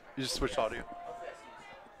 You just switch audio.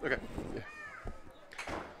 Okay. Yeah.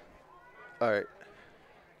 All right.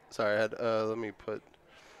 Sorry, I had. Let me put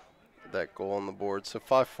that goal on the board. So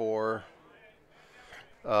 5-4.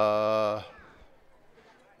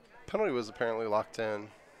 Penalty was apparently locked in.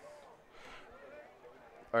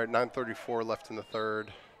 All right, 9:34 left in the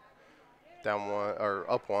third. Down one or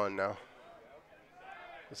up one now.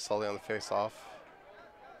 It's Sully on the face-off.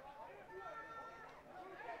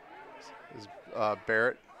 Is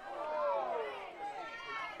Barrett.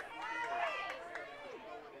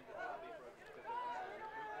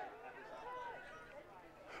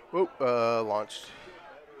 Whoop, launched.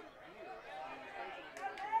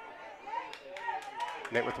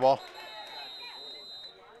 Nate with the ball.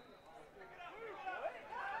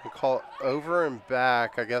 We call over and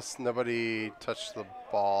back. I guess nobody touched the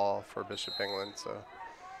ball for Bishop England, so.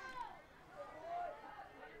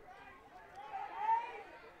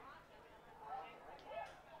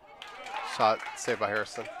 Shot saved by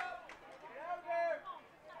Harrison.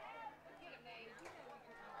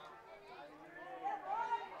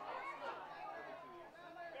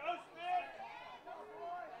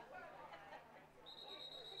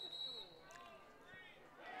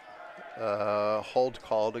 Hold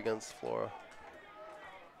called against Flora.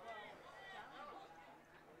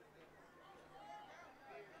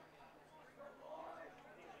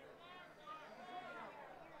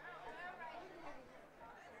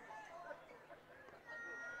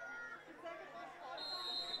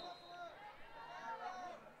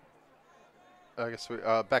 I guess we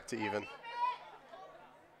back to even.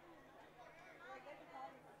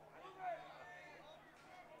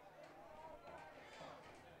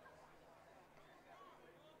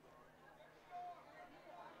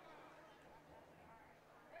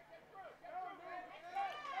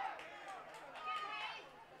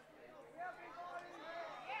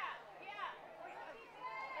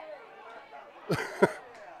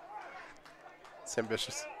 It's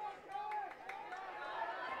ambitious.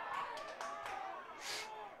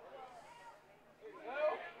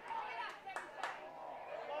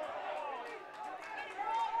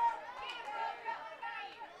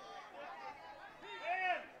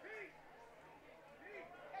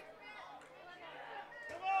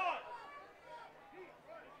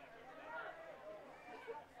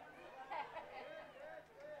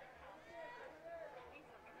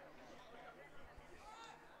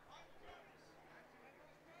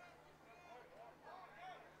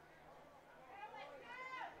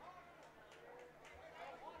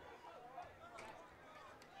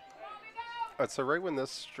 All right, so right when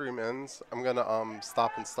this stream ends, I'm gonna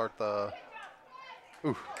stop and start the.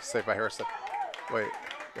 Ooh, saved by Harrison. Wait,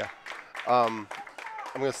 yeah. I'm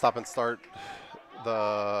gonna stop and start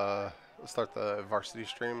the varsity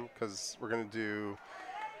stream because we're gonna do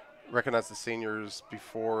recognize the seniors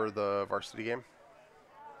before the varsity game,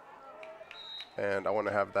 and I want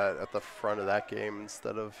to have that at the front of that game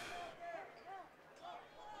instead of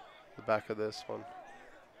the back of this one.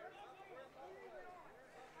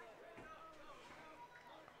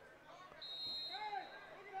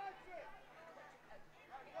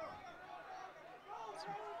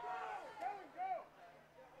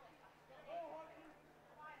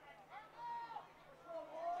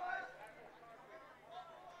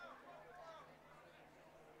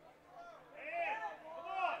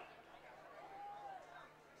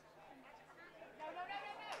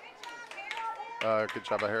 Good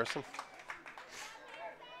job by Harrison.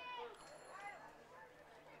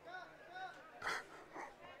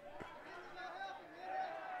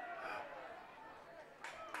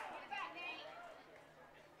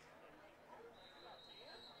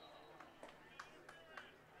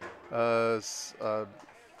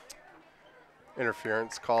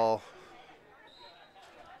 Interference call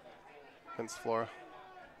against Flora.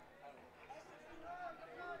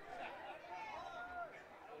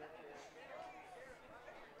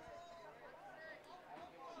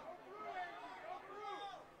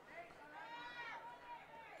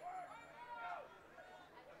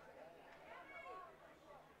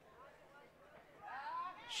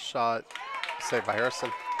 Shot saved by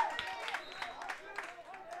Harrison.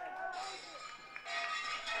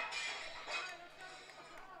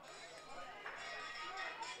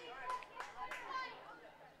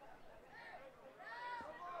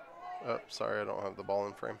 Oh, sorry, I don't have the ball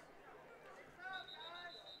in frame.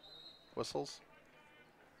 Whistles.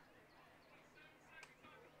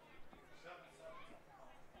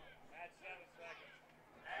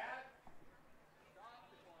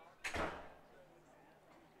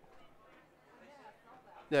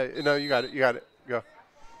 Yeah, no, you got it. You got it. Go.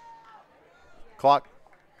 Clock.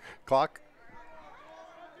 Clock.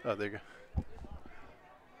 Oh, there you go.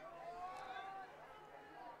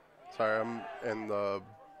 Sorry, I'm in the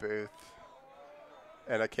booth,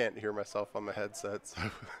 and I can't hear myself on my headset, so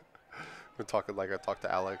I'm talking like I talked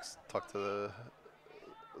to Alex, talked to the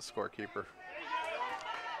scorekeeper.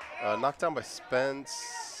 Knocked down by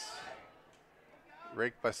Spence.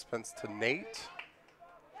 Raked by Spence to Nate.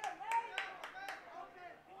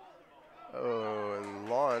 Oh, and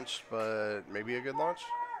launched, but maybe a good launch.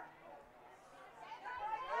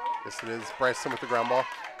 Yes, it is. Bryson with the ground ball.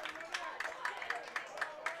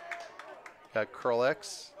 Got curl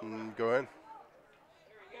X and go in.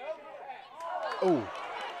 Oh.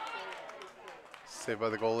 Saved by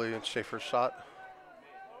the goalie and Schaefer's shot.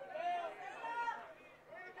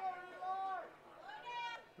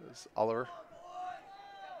 This is Oliver.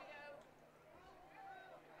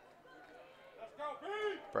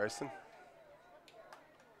 Bryson.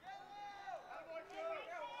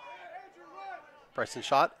 Bryson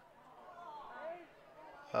shot.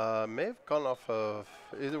 May have gone off of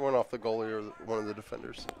either one off the goalie or one of the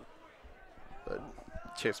defenders. But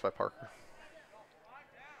chased by Parker.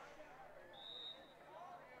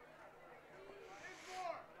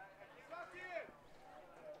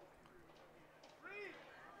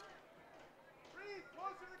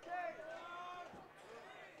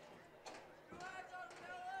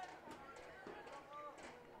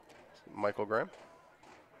 Michael Graham.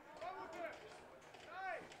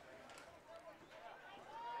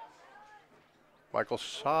 Michael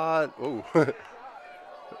shot. Ooh.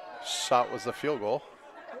 Shot was a field goal.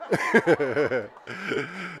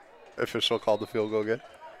 Official called the field goal again.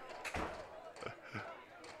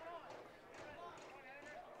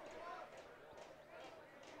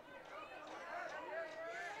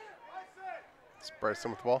 It's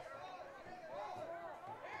Bryson with the ball.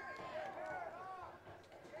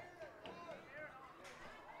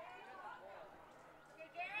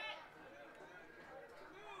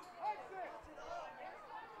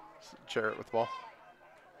 Jarrett with the ball.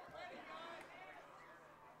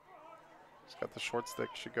 He's got the short stick,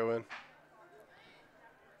 should go in.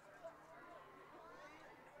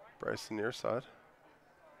 Bryson near side.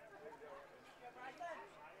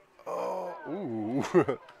 Oh,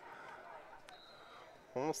 ooh.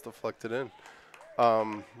 Almost deflected in.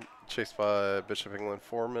 Chased by Bishop England.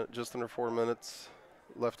 Just under 4 minutes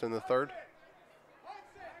left in the third.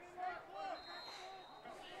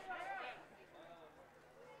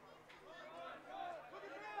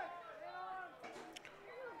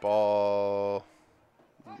 Ball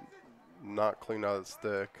not clean out of the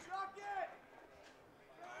stick.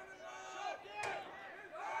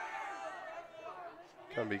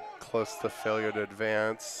 Gonna be close to failure to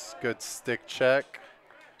advance. Good stick check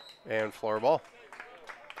and Flora ball.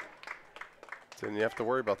 Then you have to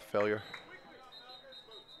worry about the failure.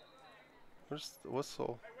 Where's the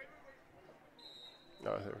whistle?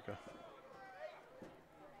 Oh, there we go.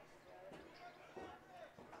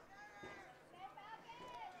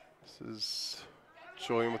 This is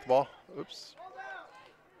Julian with the ball. Oops.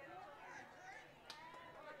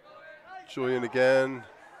 Julian again.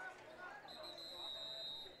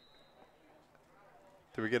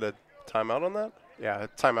 Did we get a timeout on that? Yeah,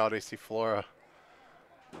 timeout AC Flora.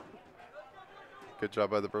 Good job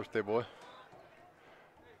by the birthday boy.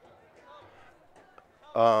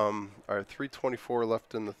 All right, 3:24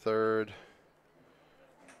 left in the third.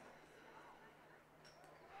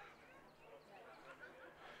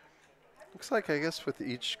 Looks like, I guess, with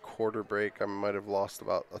each quarter break, I might have lost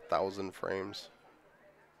about 1,000 frames.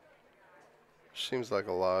 Seems like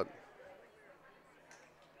a lot.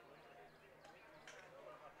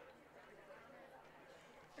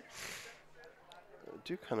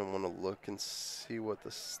 do kind of want to look and see what the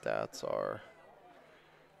stats are.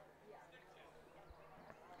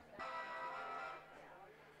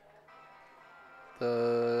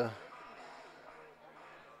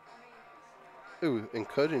 Ooh,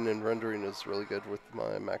 encoding and rendering is really good with my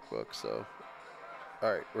MacBook, so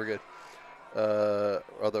all right, we're good.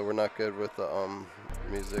 Although we're not good with the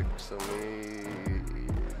music, so let me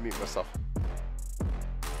mute myself.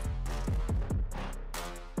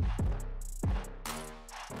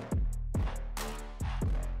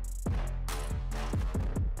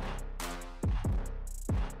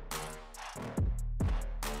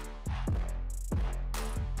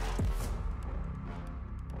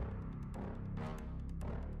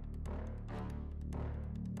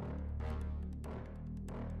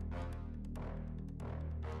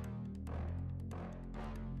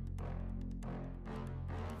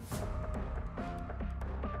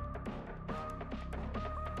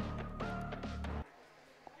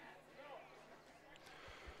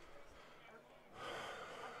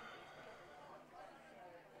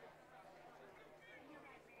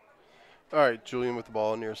 All right, Julian with the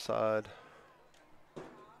ball near side.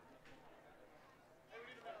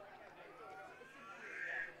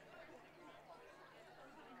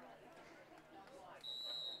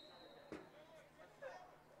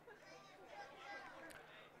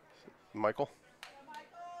 Michael.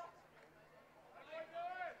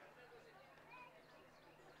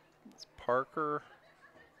 It's Parker.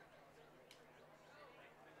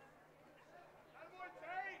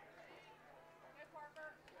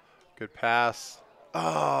 Good pass. Oh,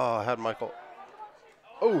 I had Michael.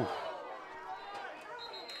 Oh.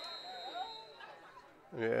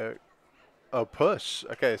 Yeah. Oh, push.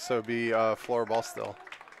 Okay, so it'd be Flora ball still.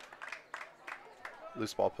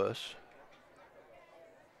 Loose ball push.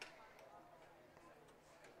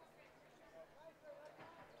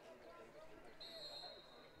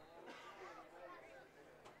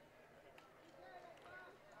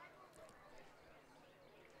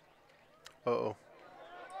 Uh-oh.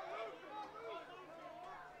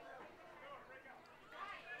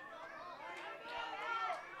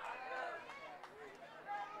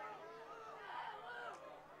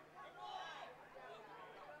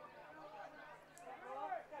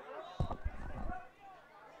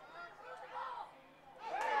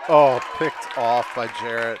 Oh, picked off by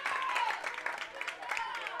Jarrett.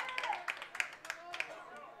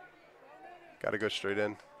 Got to go straight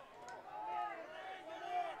in.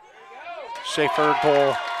 Schaefer,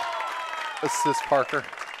 goal. Assist Parker.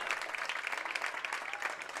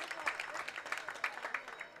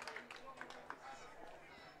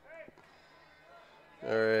 All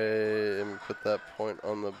right, let me put that point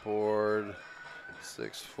on the board.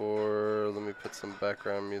 6-4. Let me put some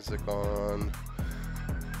background music on.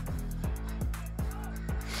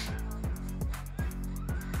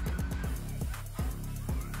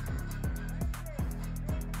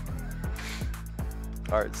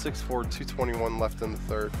 All right, 6-4, 2:21 left in the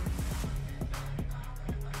third.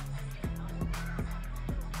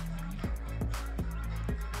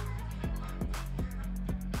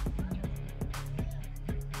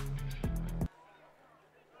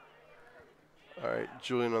 All right,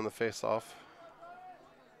 Julian on the face-off.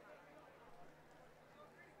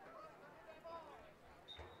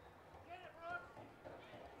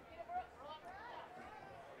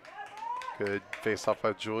 Good face-off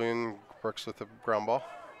by Julian. Brooks with the ground ball.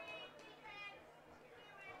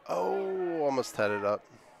 Oh, almost had it up.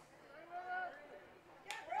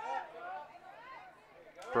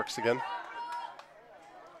 Brooks again.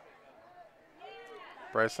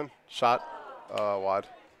 Bryson, shot, wide.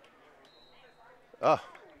 Ah,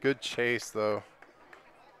 good chase though.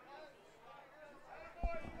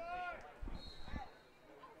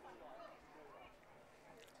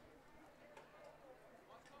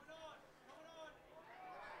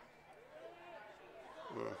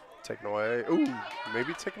 Taken away. Ooh,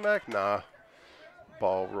 maybe taken back? Nah.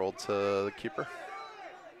 Ball rolled to the keeper.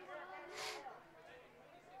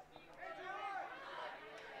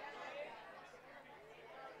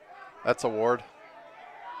 That's a Ward.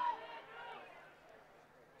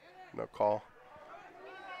 No call.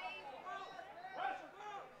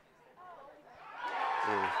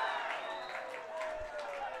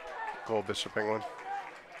 Goal, Bishop England.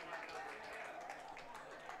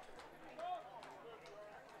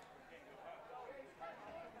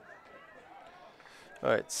 All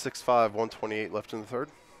right, 6-5, 1:28 left in the third.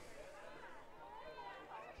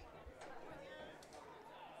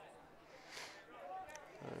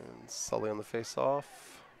 And Sully on the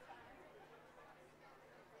face-off.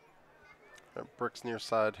 Bricks near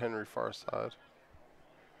side, Henry far side.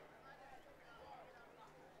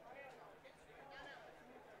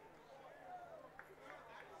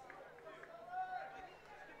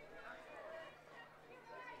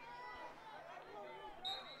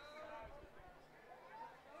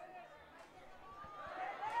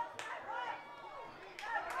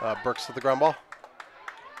 Brooks with the ground ball.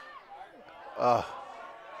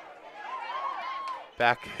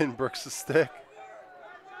 Back in Brooks' stick.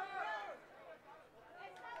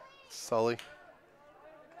 Sully.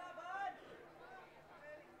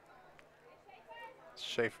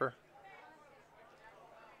 Schaefer.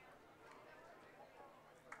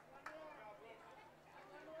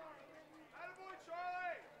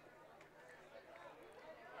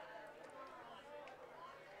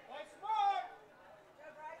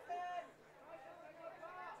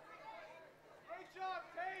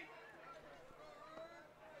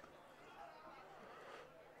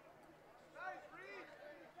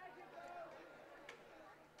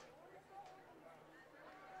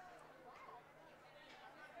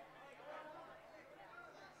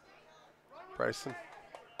 Bryson.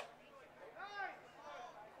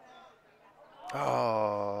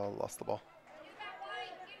 Oh, lost the ball.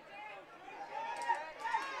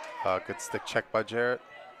 Good stick check by Jarrett.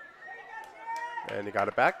 And he got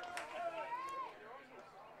it back.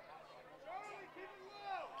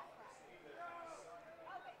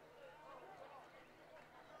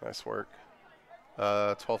 Nice work.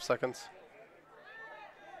 12 seconds.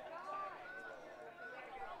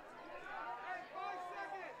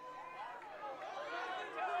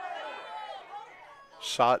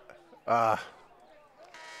 Shot. I'll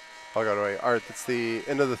go away. All right, that's the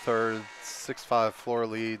end of the third. 6-5 Flora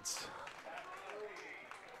leads.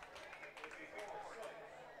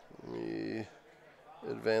 Let me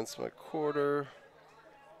advance my quarter.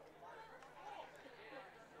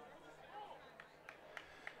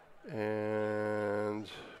 And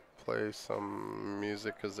play some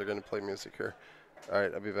music because they're going to play music here. All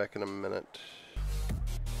right, I'll be back in a minute.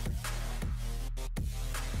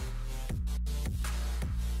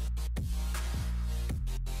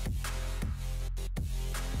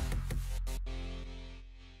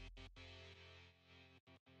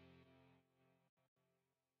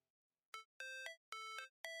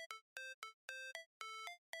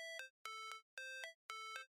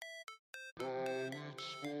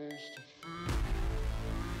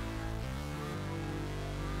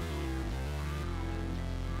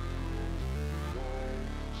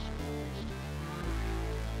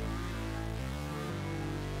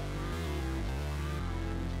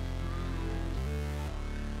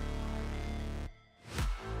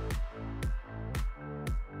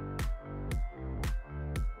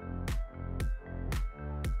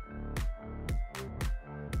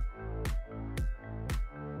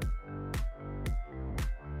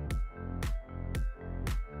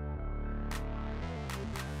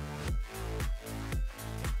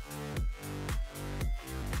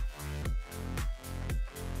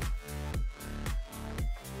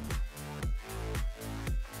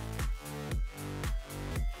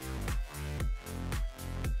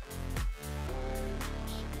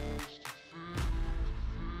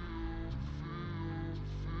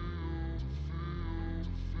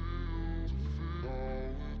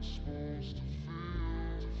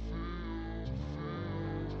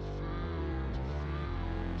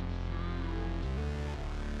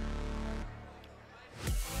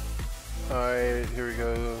 Alright, here we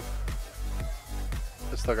go.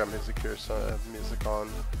 I still got music here, so I have music on.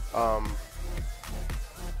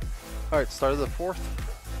 Alright, start of the fourth.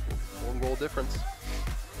 1 goal difference.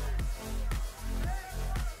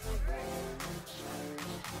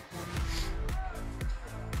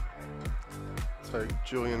 Sorry,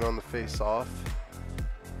 Julian on the face off.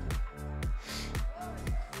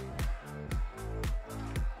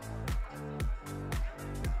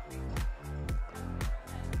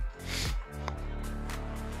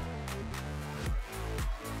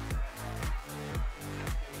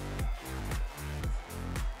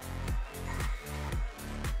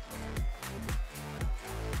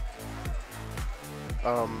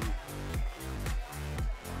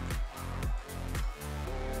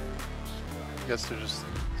 I guess they're just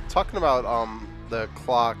talking about the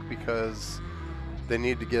clock because they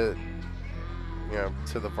need to get, you know,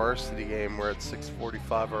 to the varsity game. We're at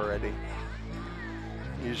 6:45 already.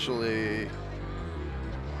 Usually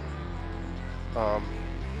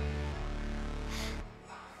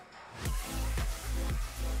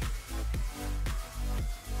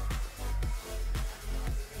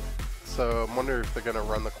so I'm wondering if they're gonna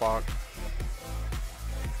run the clock.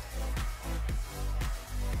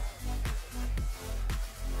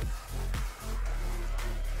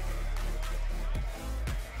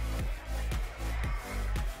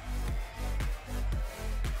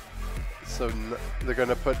 So they're going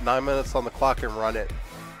to put 9 minutes on the clock and run it.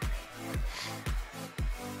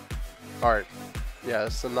 All right. Yeah,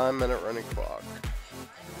 it's a 9-minute running clock.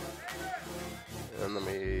 And let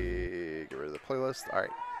me get rid of the playlist. All right.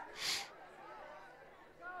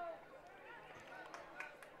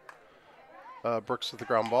 Brooks with the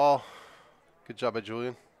ground ball. Good job by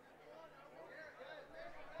Julian.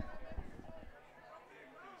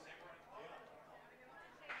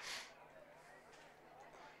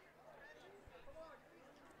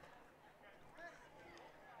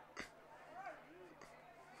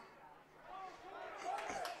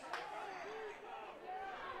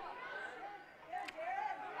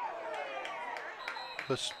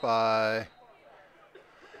 Pushed by,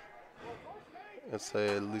 it's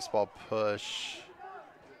a loose ball push.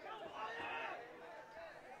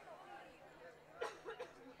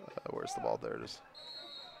 Where's the ball? There it is.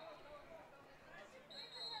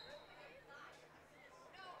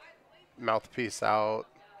 Mouthpiece out.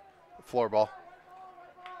 Floor ball.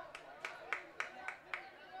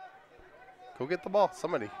 Go get the ball.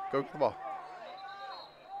 Somebody. Go get the ball.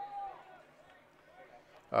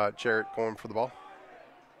 Jarrett going for the ball.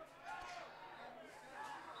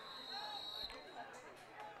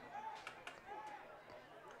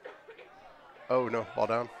 Oh, no. Ball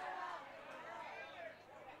down.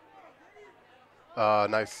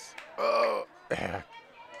 Nice. Oh, yeah.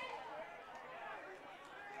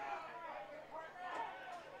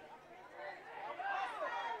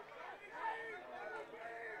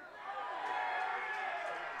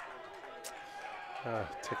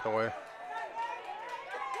 Taken away.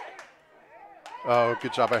 Oh,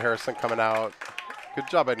 good job by Harrison coming out. Good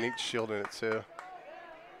job by Nate shielding it, too.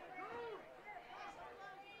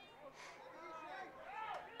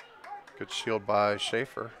 Good shield by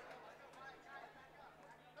Schaefer.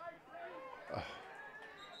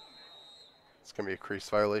 It's going to be a crease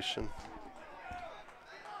violation.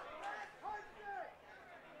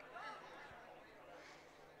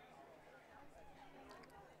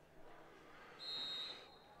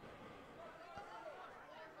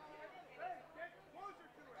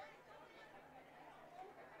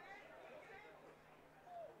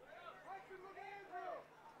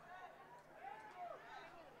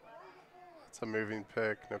 It's a moving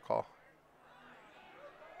pick, no call.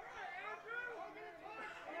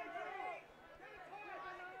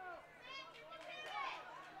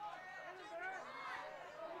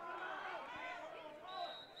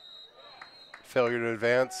 Failure to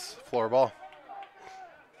advance, floor ball.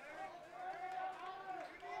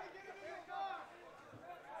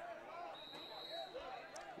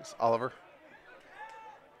 It's Oliver.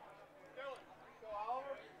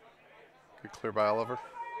 Good clear by Oliver.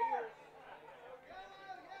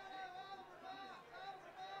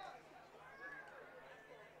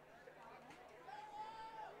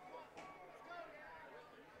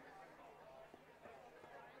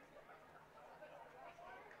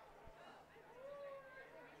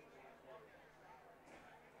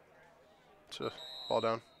 Ball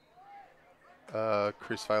down.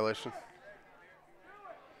 Crease violation.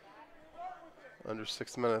 Under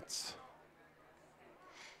 6 minutes.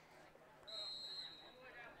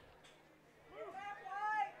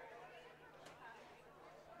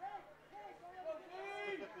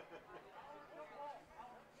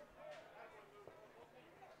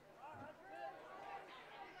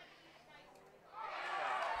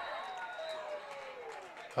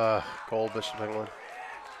 Goal, Bishop England.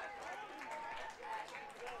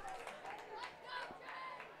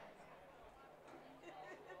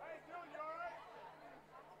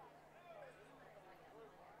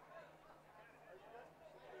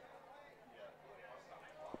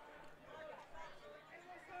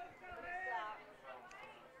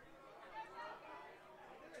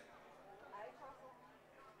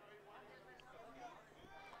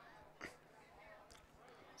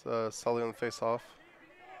 Sully on the face-off.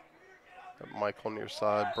 Michael on your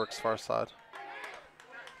side, Brooks far side.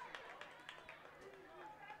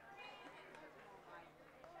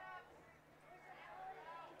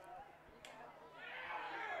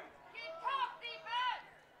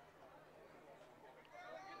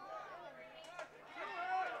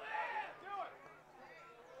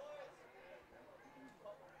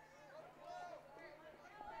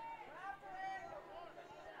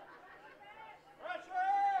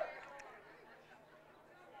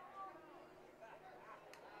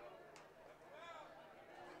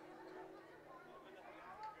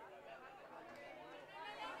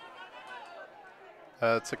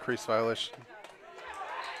 It's a crease violation.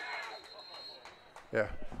 Yeah,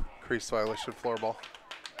 crease violation, floor ball.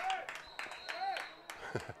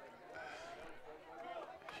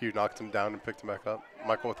 Hugh knocked him down and picked him back up.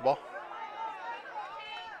 Michael with the ball.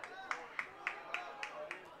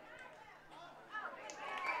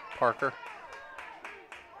 Parker.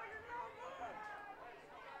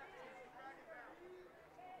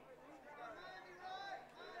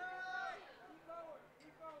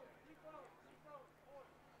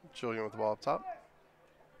 Julian with the ball up top.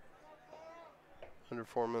 Under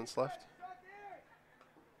 4 minutes left.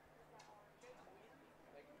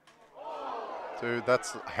 Dude,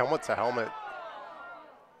 that's helmet to helmet.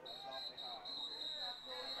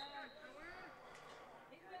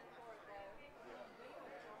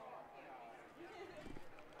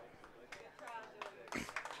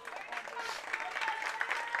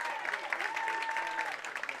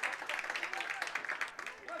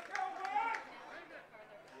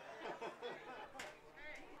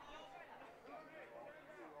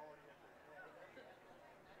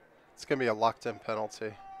 It's going to be a locked-in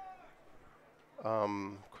penalty.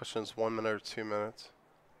 Question is 1 minute or 2 minutes.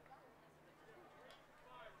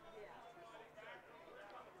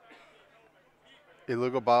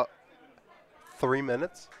 Illegal ball. 3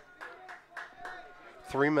 minutes?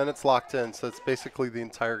 3 minutes locked in, so it's basically the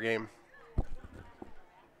entire game.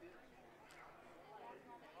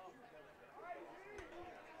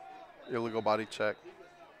 Illegal body check.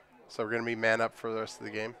 So we're going to be man up for the rest of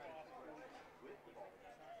the game.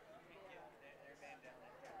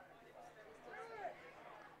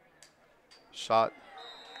 Shot.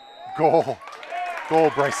 Goal.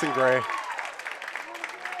 Goal, Bryson Gray.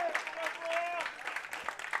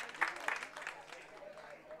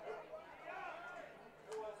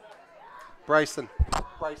 Bryson.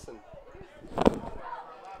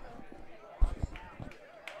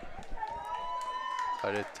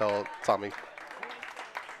 I did tell Tommy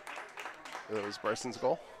it was Bryson's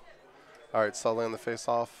goal. All right, Sully on the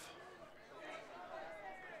face-off.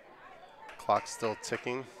 Clock's still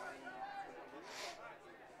ticking.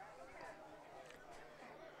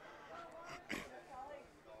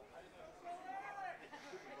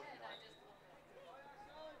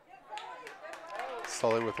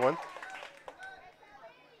 Sully with one.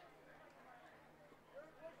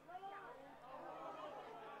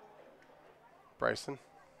 Bryson.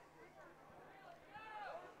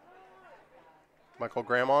 Michael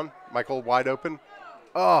Graham on. Michael wide open.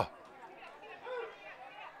 Oh.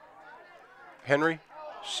 Henry.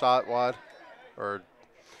 Shot wide. Or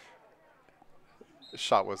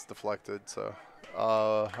shot was deflected. So,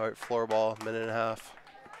 all right, floor ball, minute and a half.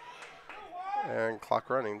 And clock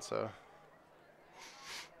running, so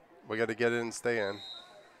we got to get it and stay in.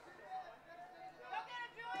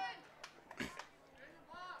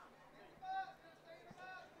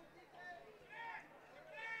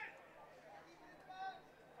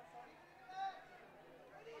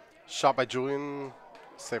 Shot by Julian,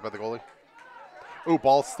 saved by the goalie. Oh,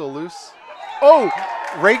 ball's still loose. Oh,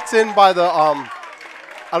 raked in by the, I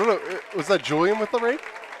don't know, was that Julian with the rake?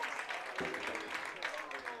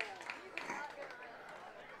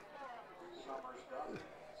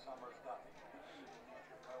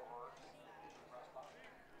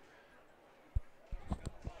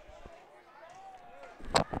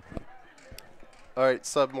 All right,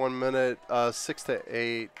 sub 1 minute, 6 to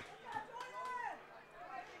 8.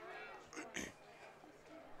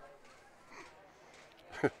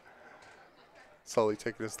 Sully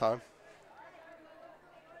taking his time.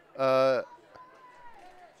 Oh,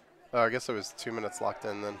 I guess it was 2 minutes locked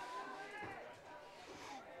in then.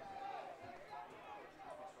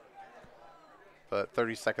 But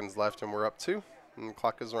 30 seconds left and we're up 2, and the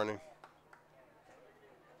clock is running.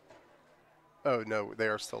 Oh, no, they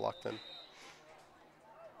are still locked in.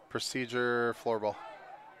 Procedure, floor ball.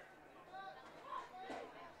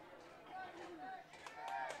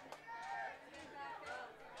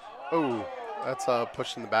 Oh, that's a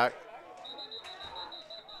push in the back.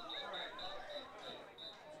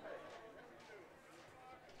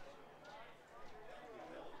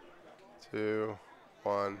 Two,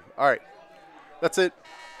 one. All right, that's it.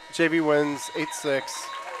 JV wins 8-6.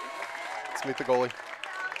 Let's meet the goalie.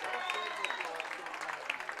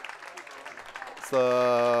 It's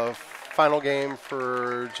the final game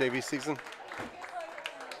for JV season.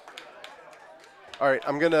 All right,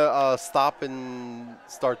 I'm going to stop and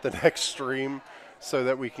start the next stream so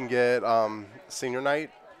that we can get senior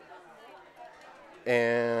night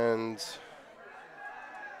and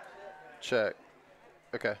check.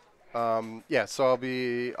 Okay. Yeah, so I'll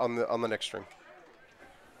be on the next stream.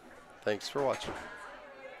 Thanks for watching.